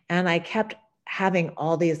 And I kept having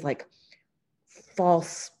all these like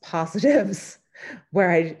false positives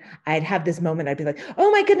where I'd have this moment, I'd be like, oh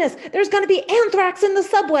my goodness, there's going to be anthrax in the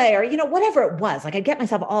subway, or, whatever it was. Like, I'd get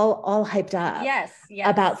myself all hyped up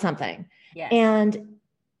about something. Yes. And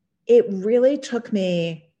it really took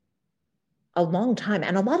me a long time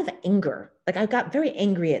and a lot of anger. Like, I got very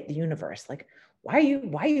angry at the universe. Like, why are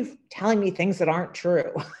you telling me things that aren't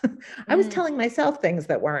true? I was telling myself things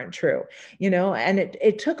that weren't true, and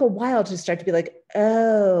it took a while to start to be like,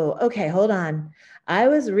 oh, okay, hold on. I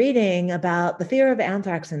was reading about the fear of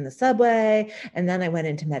anthrax in the subway, and then I went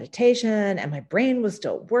into meditation, and my brain was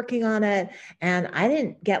still working on it, and I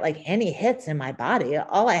didn't get like any hits in my body.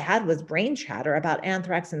 All I had was brain chatter about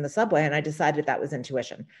anthrax in the subway, and I decided that was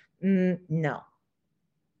intuition. No.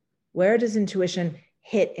 Where does intuition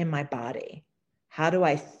hit in my body? How do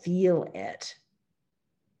I feel it?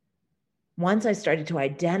 Once I started to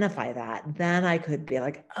identify that, then I could be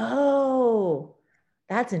like, oh,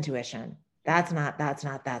 that's intuition. That's not.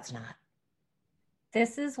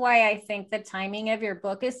 This is why I think the timing of your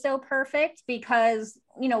book is so perfect, because,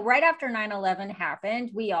 right after 9/11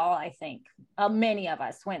 happened, we all, I think, many of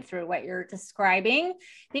us went through what you're describing,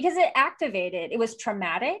 because it was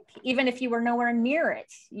traumatic. Even if you were nowhere near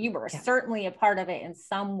it, you were certainly a part of it in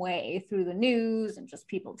some way through the news and just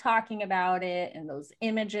people talking about it and those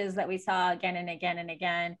images that we saw again and again and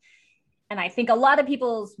again. And I think a lot of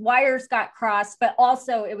people's wires got crossed, but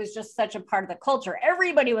also it was just such a part of the culture.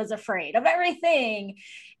 Everybody was afraid of everything.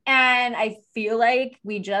 And I feel like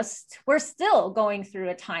we're still going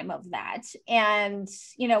through a time of that. And,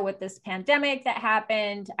 with this pandemic that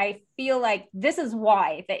happened, I feel like this is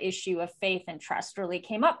why the issue of faith and trust really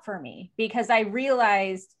came up for me, because I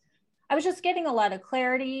realized I was just getting a lot of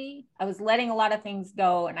clarity. I was letting a lot of things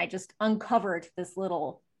go, and I just uncovered this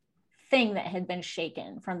little thing that had been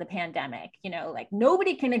shaken from the pandemic. Like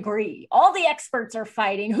nobody can agree. All the experts are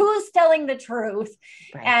fighting. Who's telling the truth?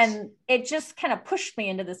 Right. And it just kind of pushed me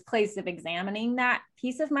into this place of examining that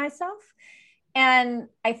piece of myself. And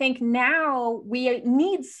I think now we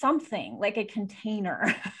need something like a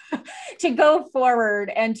container to go forward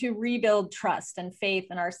and to rebuild trust and faith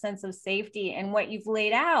and our sense of safety. And what you've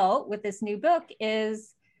laid out with this new book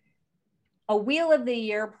is a wheel of the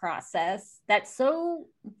year process that's so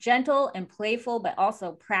gentle and playful, but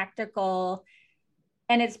also practical.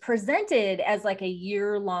 And it's presented as like a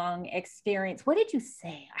year-long experience. What did you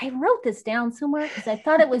say? I wrote this down somewhere because I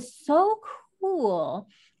thought it was so cool.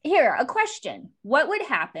 Here, a question. What would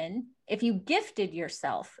happen if you gifted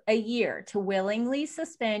yourself a year to willingly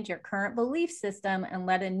suspend your current belief system and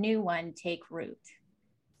let a new one take root?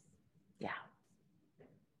 Yeah.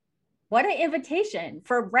 What an invitation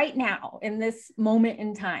for right now in this moment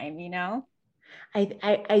in time, I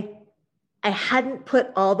hadn't put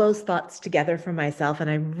all those thoughts together for myself, and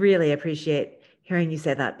I really appreciate hearing you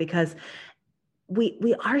say that, because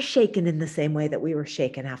we are shaken in the same way that we were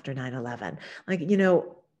shaken after 9/11. Like,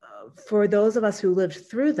 for those of us who lived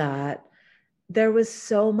through that, there was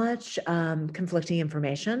so much conflicting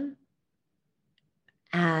information.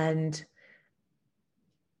 And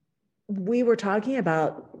we were talking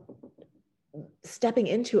about stepping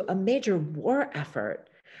into a major war effort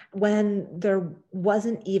when there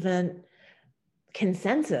wasn't even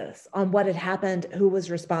consensus on what had happened, who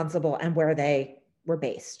was responsible, and where they were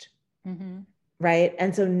based. Mm-hmm. Right.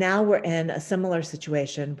 And so now we're in a similar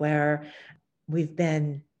situation where we've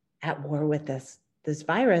been at war with this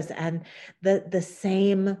virus, and the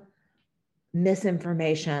same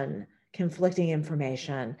misinformation, conflicting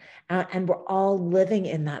information, and we're all living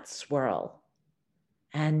in that swirl.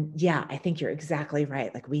 And yeah, I think you're exactly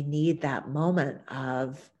right. Like, we need that moment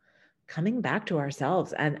of coming back to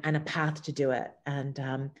ourselves and a path to do it. And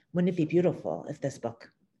wouldn't it be beautiful if this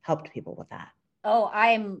book helped people with that? Oh,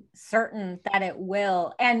 I'm certain that it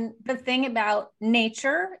will. And the thing about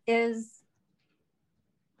nature is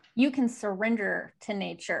you can surrender to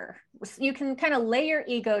nature. You can kind of lay your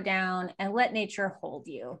ego down and let nature hold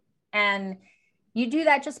you. And you do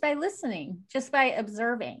that just by listening, just by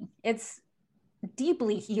observing. It's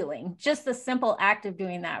deeply healing. Just the simple act of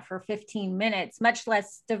doing that for 15 minutes, much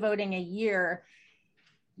less devoting a year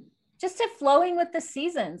just to flowing with the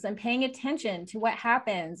seasons and paying attention to what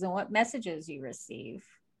happens and what messages you receive.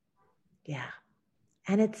 Yeah.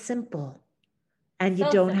 And it's simple. And you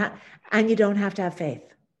don't have to have faith.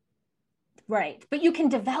 Right. But you can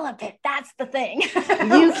develop it. That's the thing.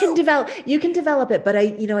 you can develop it. But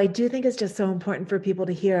I do think it's just so important for people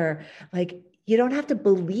to hear, like, you don't have to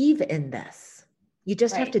believe in this. You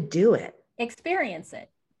just have to do it. Experience it.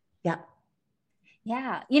 Yeah.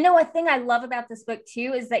 Yeah. A thing I love about this book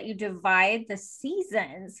too is that you divide the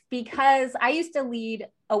seasons, because I used to lead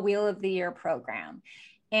a Wheel of the Year program.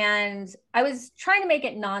 And I was trying to make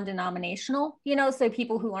it non-denominational, so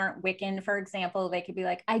people who aren't Wiccan, for example, they could be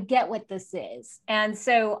like, I get what this is. And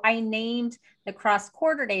so I named the cross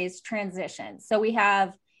quarter days transition. So we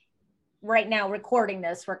have right now recording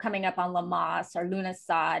this, we're coming up on Lammas or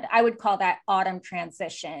Lughnasadh. I would call that autumn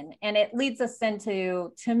transition. And it leads us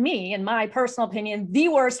into, to me, in my personal opinion, the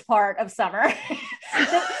worst part of summer.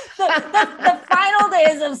 the final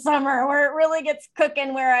days of summer, where it really gets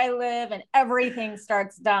cooking where I live and everything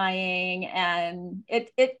starts dying. And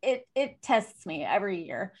it tests me every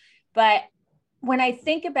year. But when I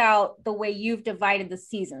think about the way you've divided the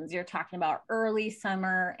seasons, you're talking about early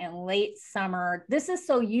summer and late summer. This is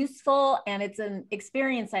so useful, and it's an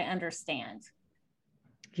experience I understand.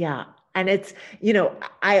 Yeah. And it's,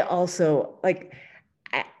 I also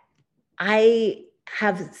I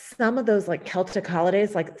have some of those like Celtic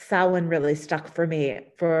holidays, like Samhain really stuck for me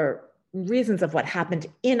for reasons of what happened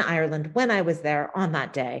in Ireland when I was there on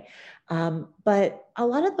that day. But a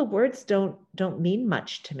lot of the words don't mean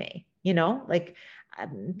much to me.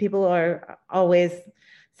 People are always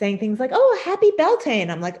saying things like, "Oh, happy Beltane."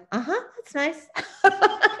 I'm like, that's nice.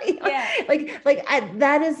 Yeah.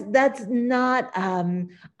 That's not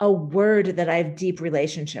a word that I have deep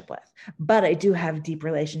relationship with, but I do have deep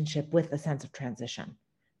relationship with the sense of transition.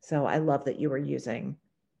 So I love that you were using,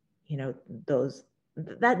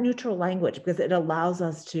 that neutral language, because it allows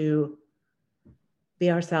us to be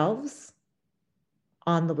ourselves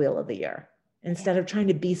on the Wheel of the Year, instead of trying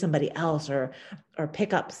to be somebody else or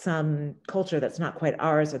pick up some culture that's not quite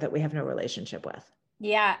ours or that we have no relationship with.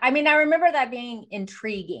 Yeah. I mean, I remember that being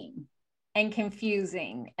intriguing and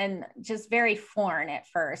confusing and just very foreign at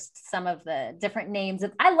first. Some of the different names.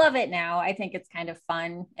 I love it now. I think it's kind of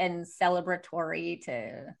fun and celebratory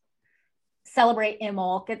to celebrate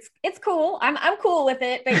Imbolc. It's cool. I'm cool with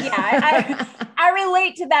it. But yeah, I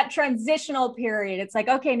relate to that transitional period. It's like,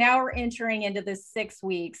 okay, now we're entering into this 6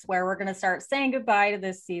 weeks where we're going to start saying goodbye to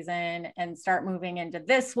this season and start moving into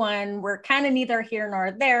this one. We're kind of neither here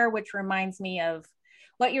nor there, which reminds me of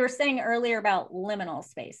what you were saying earlier about liminal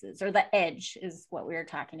spaces, or the edge is what we were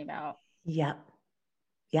talking about. Yep.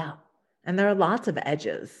 Yeah. And there are lots of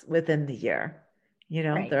edges within the year. You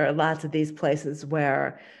know, Right. there are lots of these places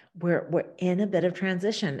where we're in a bit of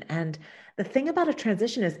transition. And the thing about a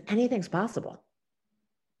transition is anything's possible,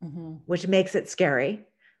 which makes it scary,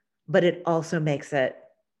 but it also makes it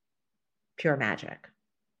pure magic.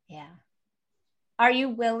 Yeah. Are you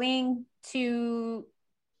willing to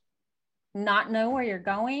not know where you're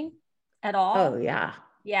going at all? Oh, yeah.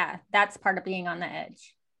 Yeah, that's part of being on the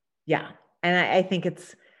edge. Yeah. And I think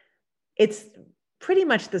it's pretty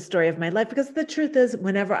much the story of my life, because the truth is,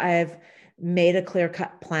 whenever I've made a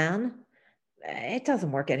clear-cut plan, it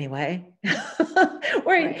doesn't work anyway.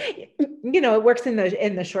 Or, right. You know, it works in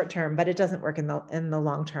the short term, but it doesn't work in the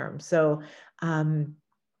long term. So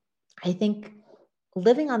I think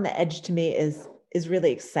living on the edge to me is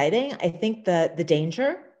really exciting. I think the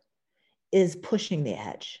danger is pushing the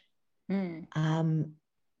edge.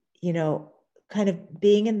 You know, kind of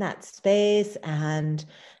being in that space and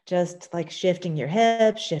just like shifting your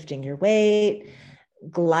hips, shifting your weight,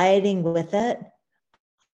 gliding with it.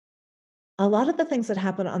 A lot of the things that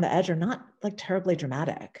happen on the edge are not like terribly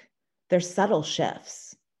dramatic. They're subtle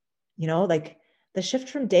shifts, you know, like the shift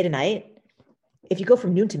from day to night. If you go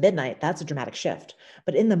from noon to midnight, that's a dramatic shift.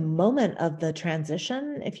 But in the moment of the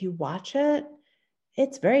transition, if you watch it,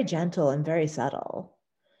 it's very gentle and very subtle.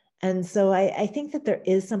 And so I think that there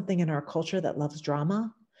is something in our culture that loves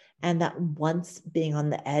drama, and that wants being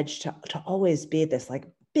on the edge to always be this like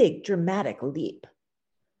big dramatic leap.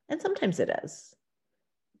 And sometimes it is.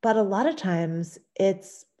 But a lot of times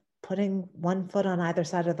it's putting one foot on either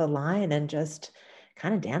side of the line and just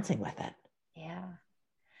kind of dancing with it. Yeah.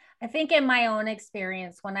 I think in my own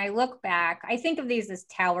experience, when I look back, I think of these as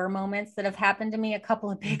tower moments that have happened to me, a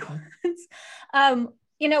couple of big ones.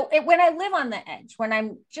 You know, when I live on the edge, when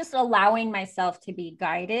I'm just allowing myself to be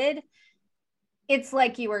guided, it's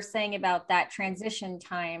like you were saying about that transition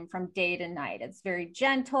time from day to night. It's very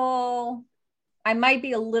gentle. I might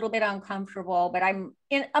be a little bit uncomfortable, but I'm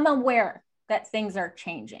aware that things are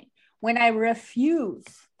changing. When I refuse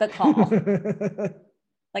the call,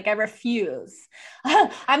 like I refuse,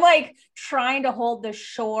 I'm like trying to hold the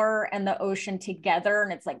shore and the ocean together,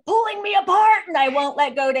 and it's like pulling me apart, and I won't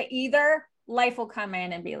let go to either. Life will come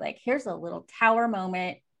in and be like, here's a little tower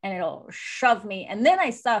moment, and it'll shove me. And then I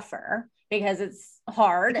suffer because it's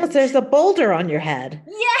hard. Because there's a boulder on your head.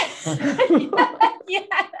 Yes.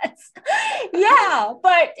 Yes. Yeah.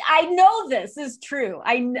 But I know this is true.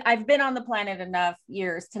 I've been on the planet enough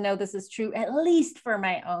years to know this is true, at least for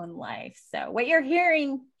my own life. So what you're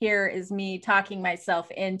hearing here is me talking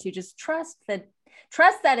myself into just trust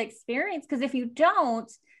that experience. Because if you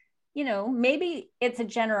don't, you know, maybe it's a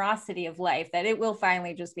generosity of life that it will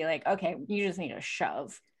finally just be like, okay, you just need to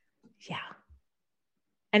shove. Yeah.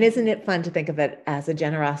 And isn't it fun to think of it as a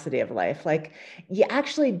generosity of life? Like you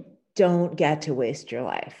actually don't get to waste your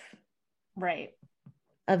life. Right.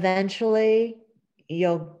 Eventually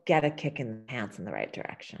you'll get a kick in the pants in the right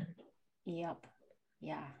direction. Yep.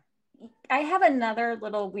 Yeah. I have another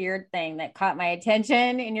little weird thing that caught my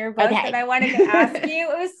attention in your book that I wanted to ask you.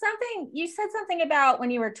 It was something, you said something about when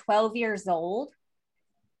you were 12 years old.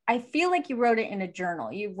 I feel like you wrote it in a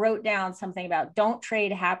journal. You wrote down something about don't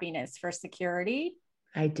trade happiness for security.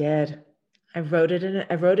 I did. I wrote it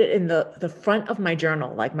in the front of my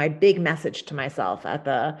journal, like my big message to myself at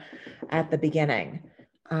the beginning.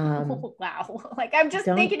 Wow. Like I'm just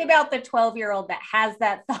thinking about the 12-year-old that has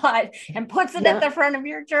that thought and puts it at the front of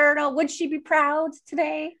your journal. Would she be proud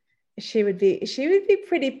today? She would be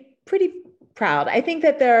pretty proud. I think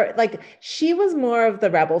that she was more of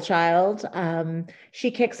the rebel child.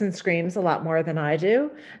 She kicks and screams a lot more than I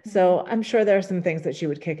do. So I'm sure there are some things that she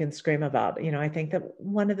would kick and scream about. You know, I think that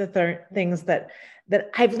one of the things that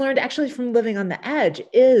I've learned actually from living on the edge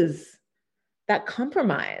is that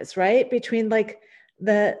compromise, right? Between like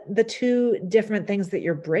the two different things that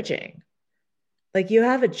you're bridging. Like you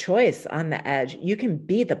have a choice on the edge. You can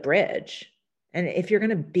be the bridge. And if you're going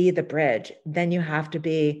to be the bridge, then you have to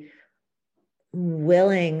be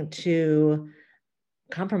willing to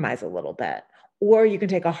compromise a little bit, or you can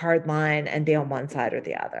take a hard line and be on one side or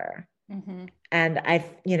the other. And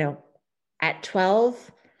at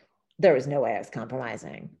 12, there was no way I was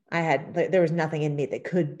compromising. There was nothing in me that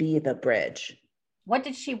could be the bridge. What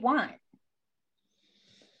did she want?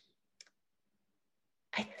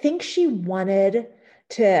 I think she wanted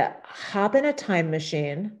to hop in a time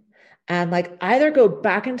machine and like either go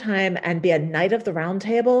back in time and be a knight of the round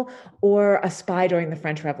table or a spy during the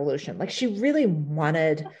French Revolution. Like she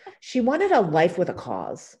wanted a life with a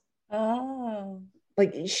cause. Oh.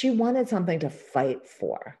 Like she wanted something to fight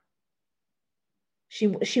for. She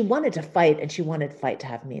wanted to fight, and she wanted fight to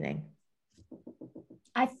have meaning.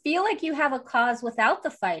 I feel like you have a cause without the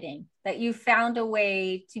fighting, that you found a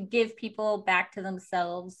way to give people back to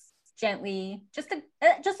themselves gently. Just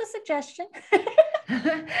a suggestion.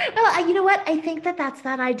 Well, you know what? I think that's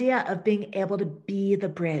that idea of being able to be the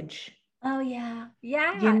bridge. Oh yeah.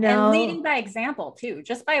 Yeah. You know, and leading by example too.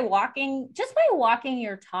 Just by walking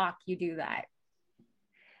your talk, you do that.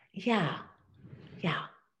 Yeah. Yeah.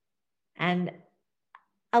 And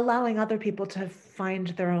allowing other people to find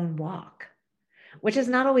their own walk, which is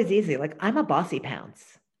not always easy. Like I'm a bossy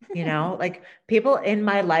pants, you know, like people in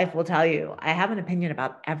my life will tell you I have an opinion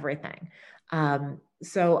about everything.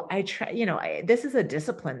 So I try, this is a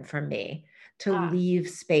discipline for me to leave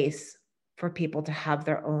space for people to have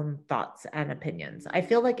their own thoughts and opinions. I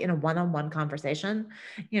feel like in a one-on-one conversation,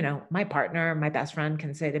 my partner, my best friend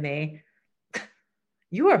can say to me,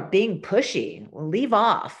 you are being pushy, leave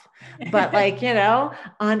off. But like,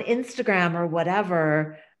 on Instagram or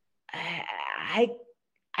whatever,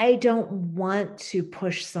 I don't want to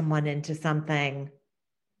push someone into something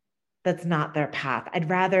that's not their path. I'd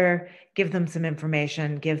rather give them some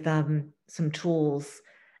information, give them some tools,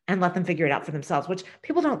 and let them figure it out for themselves, which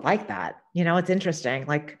people don't like that. It's interesting.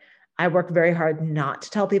 Like I work very hard not to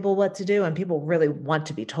tell people what to do, and people really want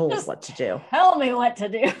to be told what to do. Tell me what to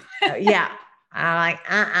do. Yeah. I'm like,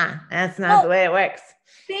 that's not the way it works.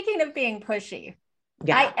 Speaking of being pushy,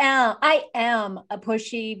 yeah. I am a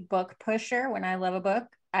pushy book pusher. When I love a book,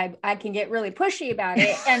 I can get really pushy about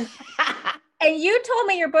it. And and you told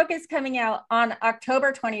me your book is coming out on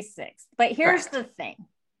October 26th. But here's the thing.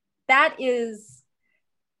 I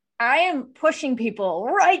am pushing people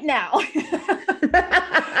right now.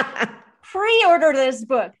 Pre-order this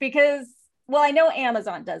book because, well, I know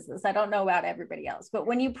Amazon does this. I don't know about everybody else, but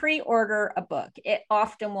when you pre-order a book, it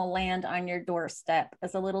often will land on your doorstep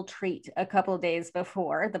as a little treat a couple of days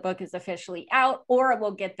before the book is officially out, or it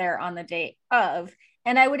will get there on the day of.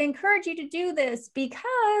 And I would encourage you to do this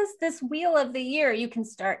because this wheel of the year, you can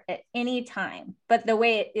start at any time. But the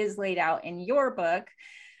way it is laid out in your book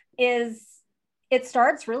is it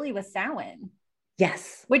starts really with Samhain.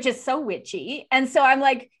 Yes. Which is so witchy. And so I'm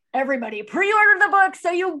like, everybody pre-order the book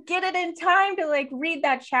so you get it in time to like read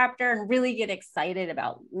that chapter and really get excited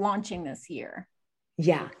about launching this year.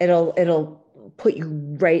 Yeah, it'll put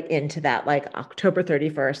you right into that, like October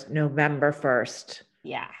 31st, November 1st.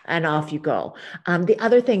 Yeah. And off you go. The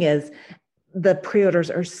other thing is the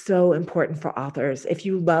pre-orders are so important for authors. If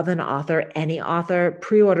you love an author, any author,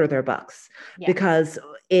 pre-order their books because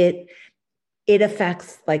it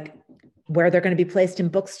affects like where they're going to be placed in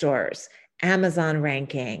bookstores, Amazon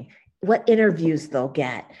ranking, what interviews they'll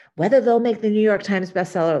get, whether they'll make the New York Times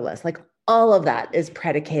bestseller list. Like all of that is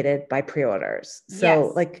predicated by pre-orders.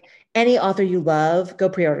 So like any author you love, go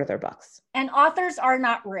pre-order their books. And authors are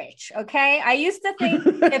not rich, okay? I used to think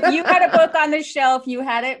if you had a book on the shelf, you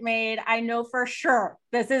had it made. I know for sure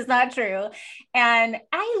this is not true. And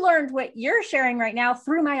I learned what you're sharing right now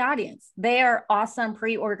through my audience. They are awesome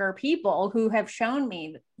pre-order people who have shown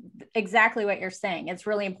me exactly what you're saying. It's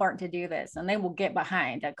really important to do this, and they will get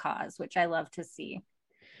behind a cause, which I love to see.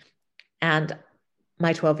 And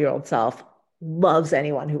my 12-year-old self loves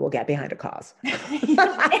anyone who will get behind a cause.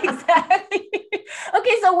 Exactly.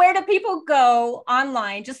 Okay, so where do people go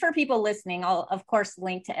online? Just for people listening, I'll of course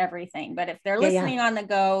link to everything, but if they're listening on the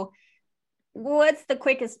go, what's the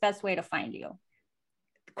quickest, best way to find you?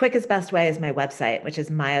 The quickest, best way is my website, which is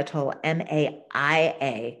Maia Toll,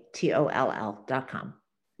 MAIATOLL.com.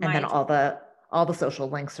 And then all the social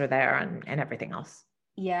links are there and everything else.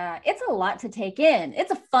 Yeah, it's a lot to take in.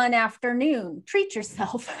 It's a fun afternoon. Treat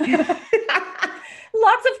yourself.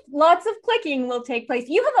 Lots of clicking will take place.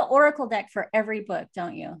 You have an oracle deck for every book,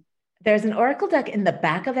 don't you? There's an oracle deck in the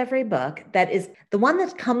back of every book that is the one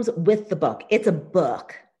that comes with the book. It's a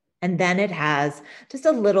book. And then it has just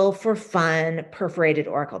a little for fun perforated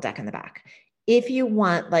oracle deck in the back. If you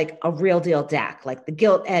want like a real deal deck, like the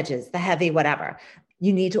gilt edges, the heavy, whatever,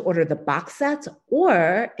 you need to order the box sets,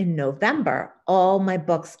 or in November, all my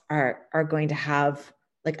books are going to have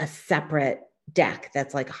like a separate deck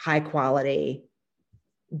that's like high quality,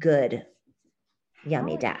 good,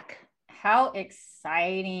 yummy deck. How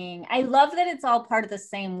exciting. I love that it's all part of the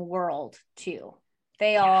same world too.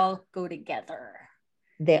 They all go together.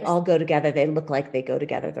 They all go together. They look like they go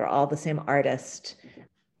together. They're all the same artist.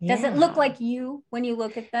 Does it look like you when you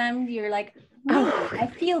look at them? You're like, I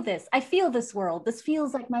feel this. I feel this world. This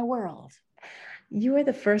feels like my world. You are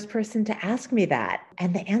the first person to ask me that.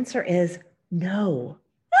 And the answer is no.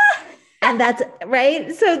 And that's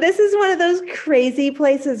right. So this is one of those crazy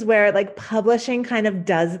places where like publishing kind of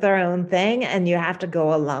does their own thing and you have to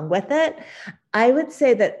go along with it. I would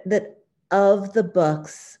say that of the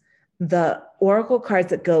books, the oracle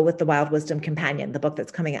cards that go with the Wild Wisdom Companion, the book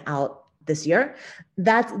that's coming out this year,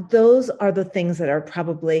 those are the things that are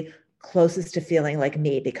probably closest to feeling like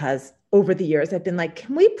me, because over the years I've been like,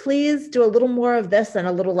 can we please do a little more of this and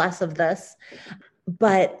a little less of this?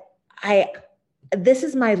 But this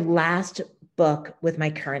is my last book with my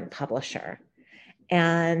current publisher.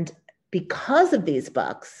 And because of these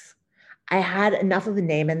books, I had enough of a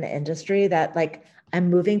name in the industry that like I'm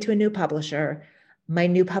moving to a new publisher. My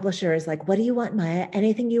new publisher is like, what do you want, Maia?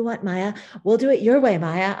 Anything you want, Maia? We'll do it your way,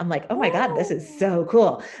 Maia. I'm like, oh my God, this is so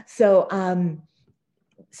cool. So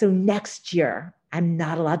next year, I'm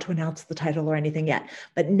not allowed to announce the title or anything yet,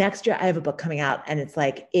 but next year I have a book coming out and it's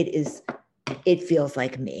like, it feels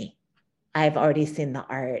like me. I've already seen the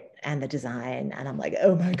art and the design and I'm like,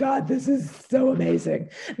 oh my God, this is so amazing.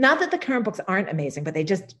 Not that the current books aren't amazing, but they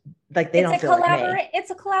just like, they don't feel like me. It's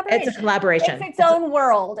a collaboration. It's a collaboration. It's its own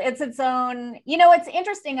world. It's its own, it's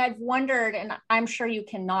interesting. I've wondered, and I'm sure you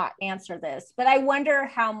cannot answer this, but I wonder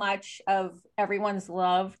how much of everyone's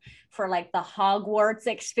love for like the Hogwarts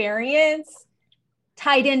experience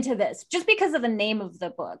tied into this, just because of the name of the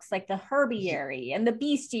books, like the Herbiary and the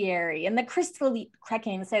Bestiary and the Crystallary. I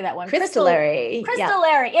can't even say that one. Crystallary.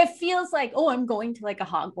 Crystallary. Yeah. It feels like, I'm going to like a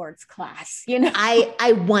Hogwarts class,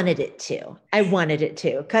 I wanted it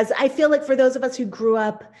to, because I feel like for those of us who grew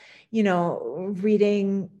up,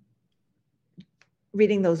 reading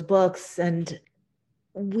those books, and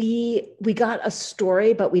we got a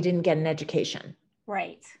story, but we didn't get an education.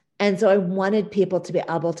 Right. And so I wanted people to be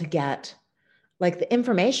able to get like the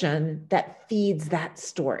information that feeds that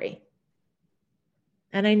story.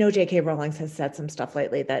 And I know J.K. Rowling has said some stuff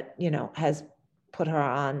lately that, has put her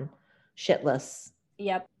on shit lists.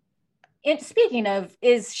 Yep. Speaking of,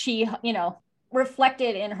 is she,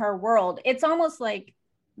 reflected in her world? It's almost like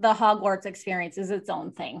the Hogwarts experience is its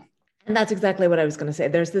own thing. And that's exactly what I was going to say.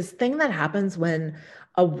 There's this thing that happens when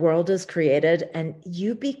a world is created and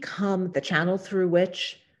you become the channel through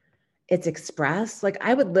which it's expressed. Like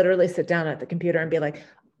I would literally sit down at the computer and be like,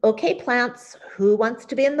 okay, plants, who wants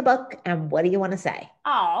to be in the book? And what do you want to say?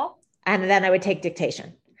 Oh. And then I would take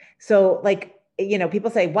dictation. So like,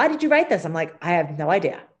 people say, why did you write this? I'm like, I have no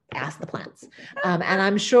idea. Ask the plants. And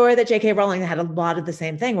I'm sure that J.K. Rowling had a lot of the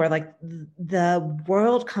same thing where like the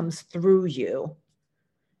world comes through you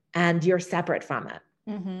and you're separate from it.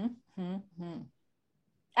 Mm-hmm. Mm-hmm.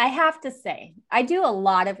 I have to say, I do a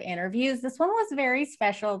lot of interviews. This one was very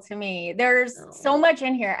special to me. There's so much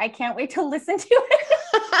in here. I can't wait to listen to it.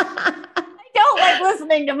 I don't like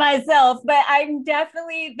listening to myself, but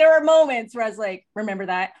there are moments where I was like, remember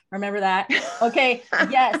that. Okay.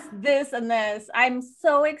 Yes, this and this. I'm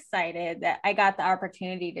so excited that I got the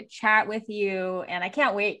opportunity to chat with you, and I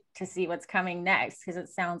can't wait to see what's coming next, because it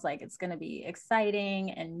sounds like it's going to be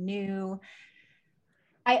exciting and new.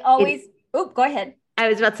 Go ahead. I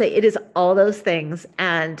was about to say, it is all those things,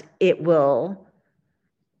 and it will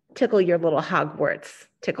tickle your little Hogwarts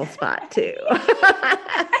tickle spot too.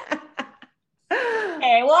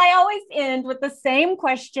 Okay, well, I always end with the same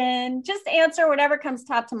question. Just answer whatever comes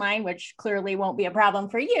top to mind, which clearly won't be a problem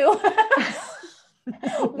for you.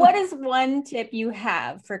 What is one tip you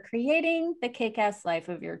have for creating the kick-ass life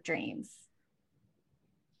of your dreams?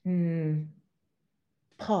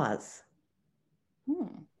 Pause.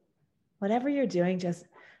 Whatever you're doing, just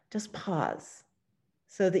pause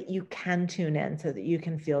so that you can tune in, so that you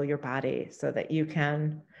can feel your body, so that you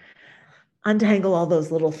can untangle all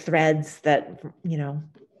those little threads that,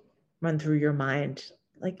 run through your mind.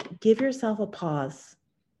 Like, give yourself a pause.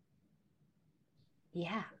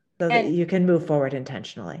 Yeah. So that you can move forward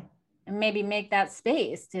intentionally. And maybe make that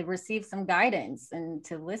space to receive some guidance and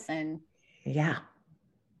to listen. Yeah.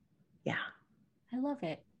 I love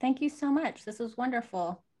it. Thank you so much. This was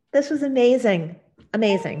wonderful. This was amazing.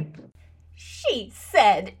 Amazing. She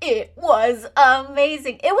said it was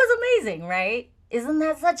amazing. It was amazing, right? Isn't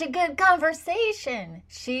that such a good conversation?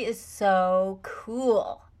 She is so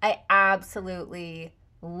cool. I absolutely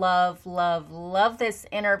love this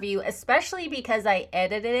interview, especially because I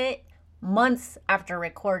edited it months after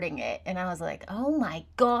recording it. And I was like, oh my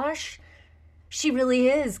gosh, She really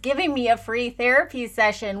is giving me a free therapy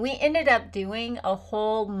session. We ended up doing a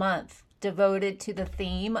whole month devoted to the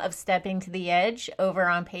theme of stepping to the edge over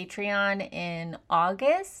on Patreon in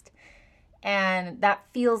August. And that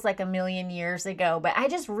feels like a million years ago, but I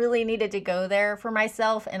just really needed to go there for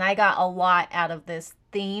myself. And I got a lot out of this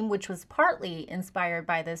theme, which was partly inspired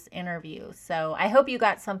by this interview. So I hope you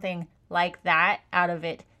got something like that out of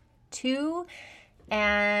it too.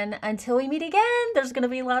 And until we meet again, there's going to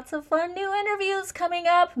be lots of fun new interviews coming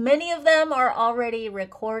up. Many of them are already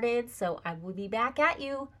recorded, so I will be back at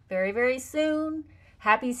you very, very soon.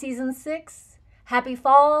 Happy season 6. Happy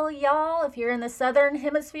fall, y'all. If you're in the southern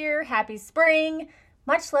hemisphere, happy spring.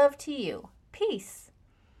 Much love to you. Peace.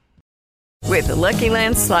 With the Lucky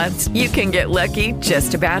Land Slots, you can get lucky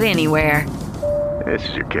just about anywhere. This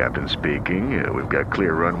is your captain speaking. We've got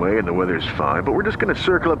clear runway and the weather's fine, but we're just going to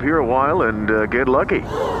circle up here a while and get lucky.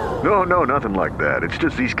 No, nothing like that. It's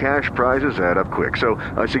just these cash prizes add up quick. So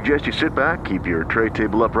I suggest you sit back, keep your tray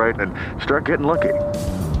table upright, and start getting lucky.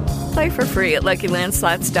 Play for free at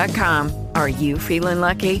LuckyLandSlots.com. Are you feeling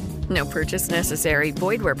lucky? No purchase necessary.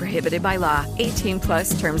 Void where prohibited by law.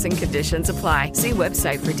 18+ terms and conditions apply. See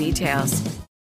website for details.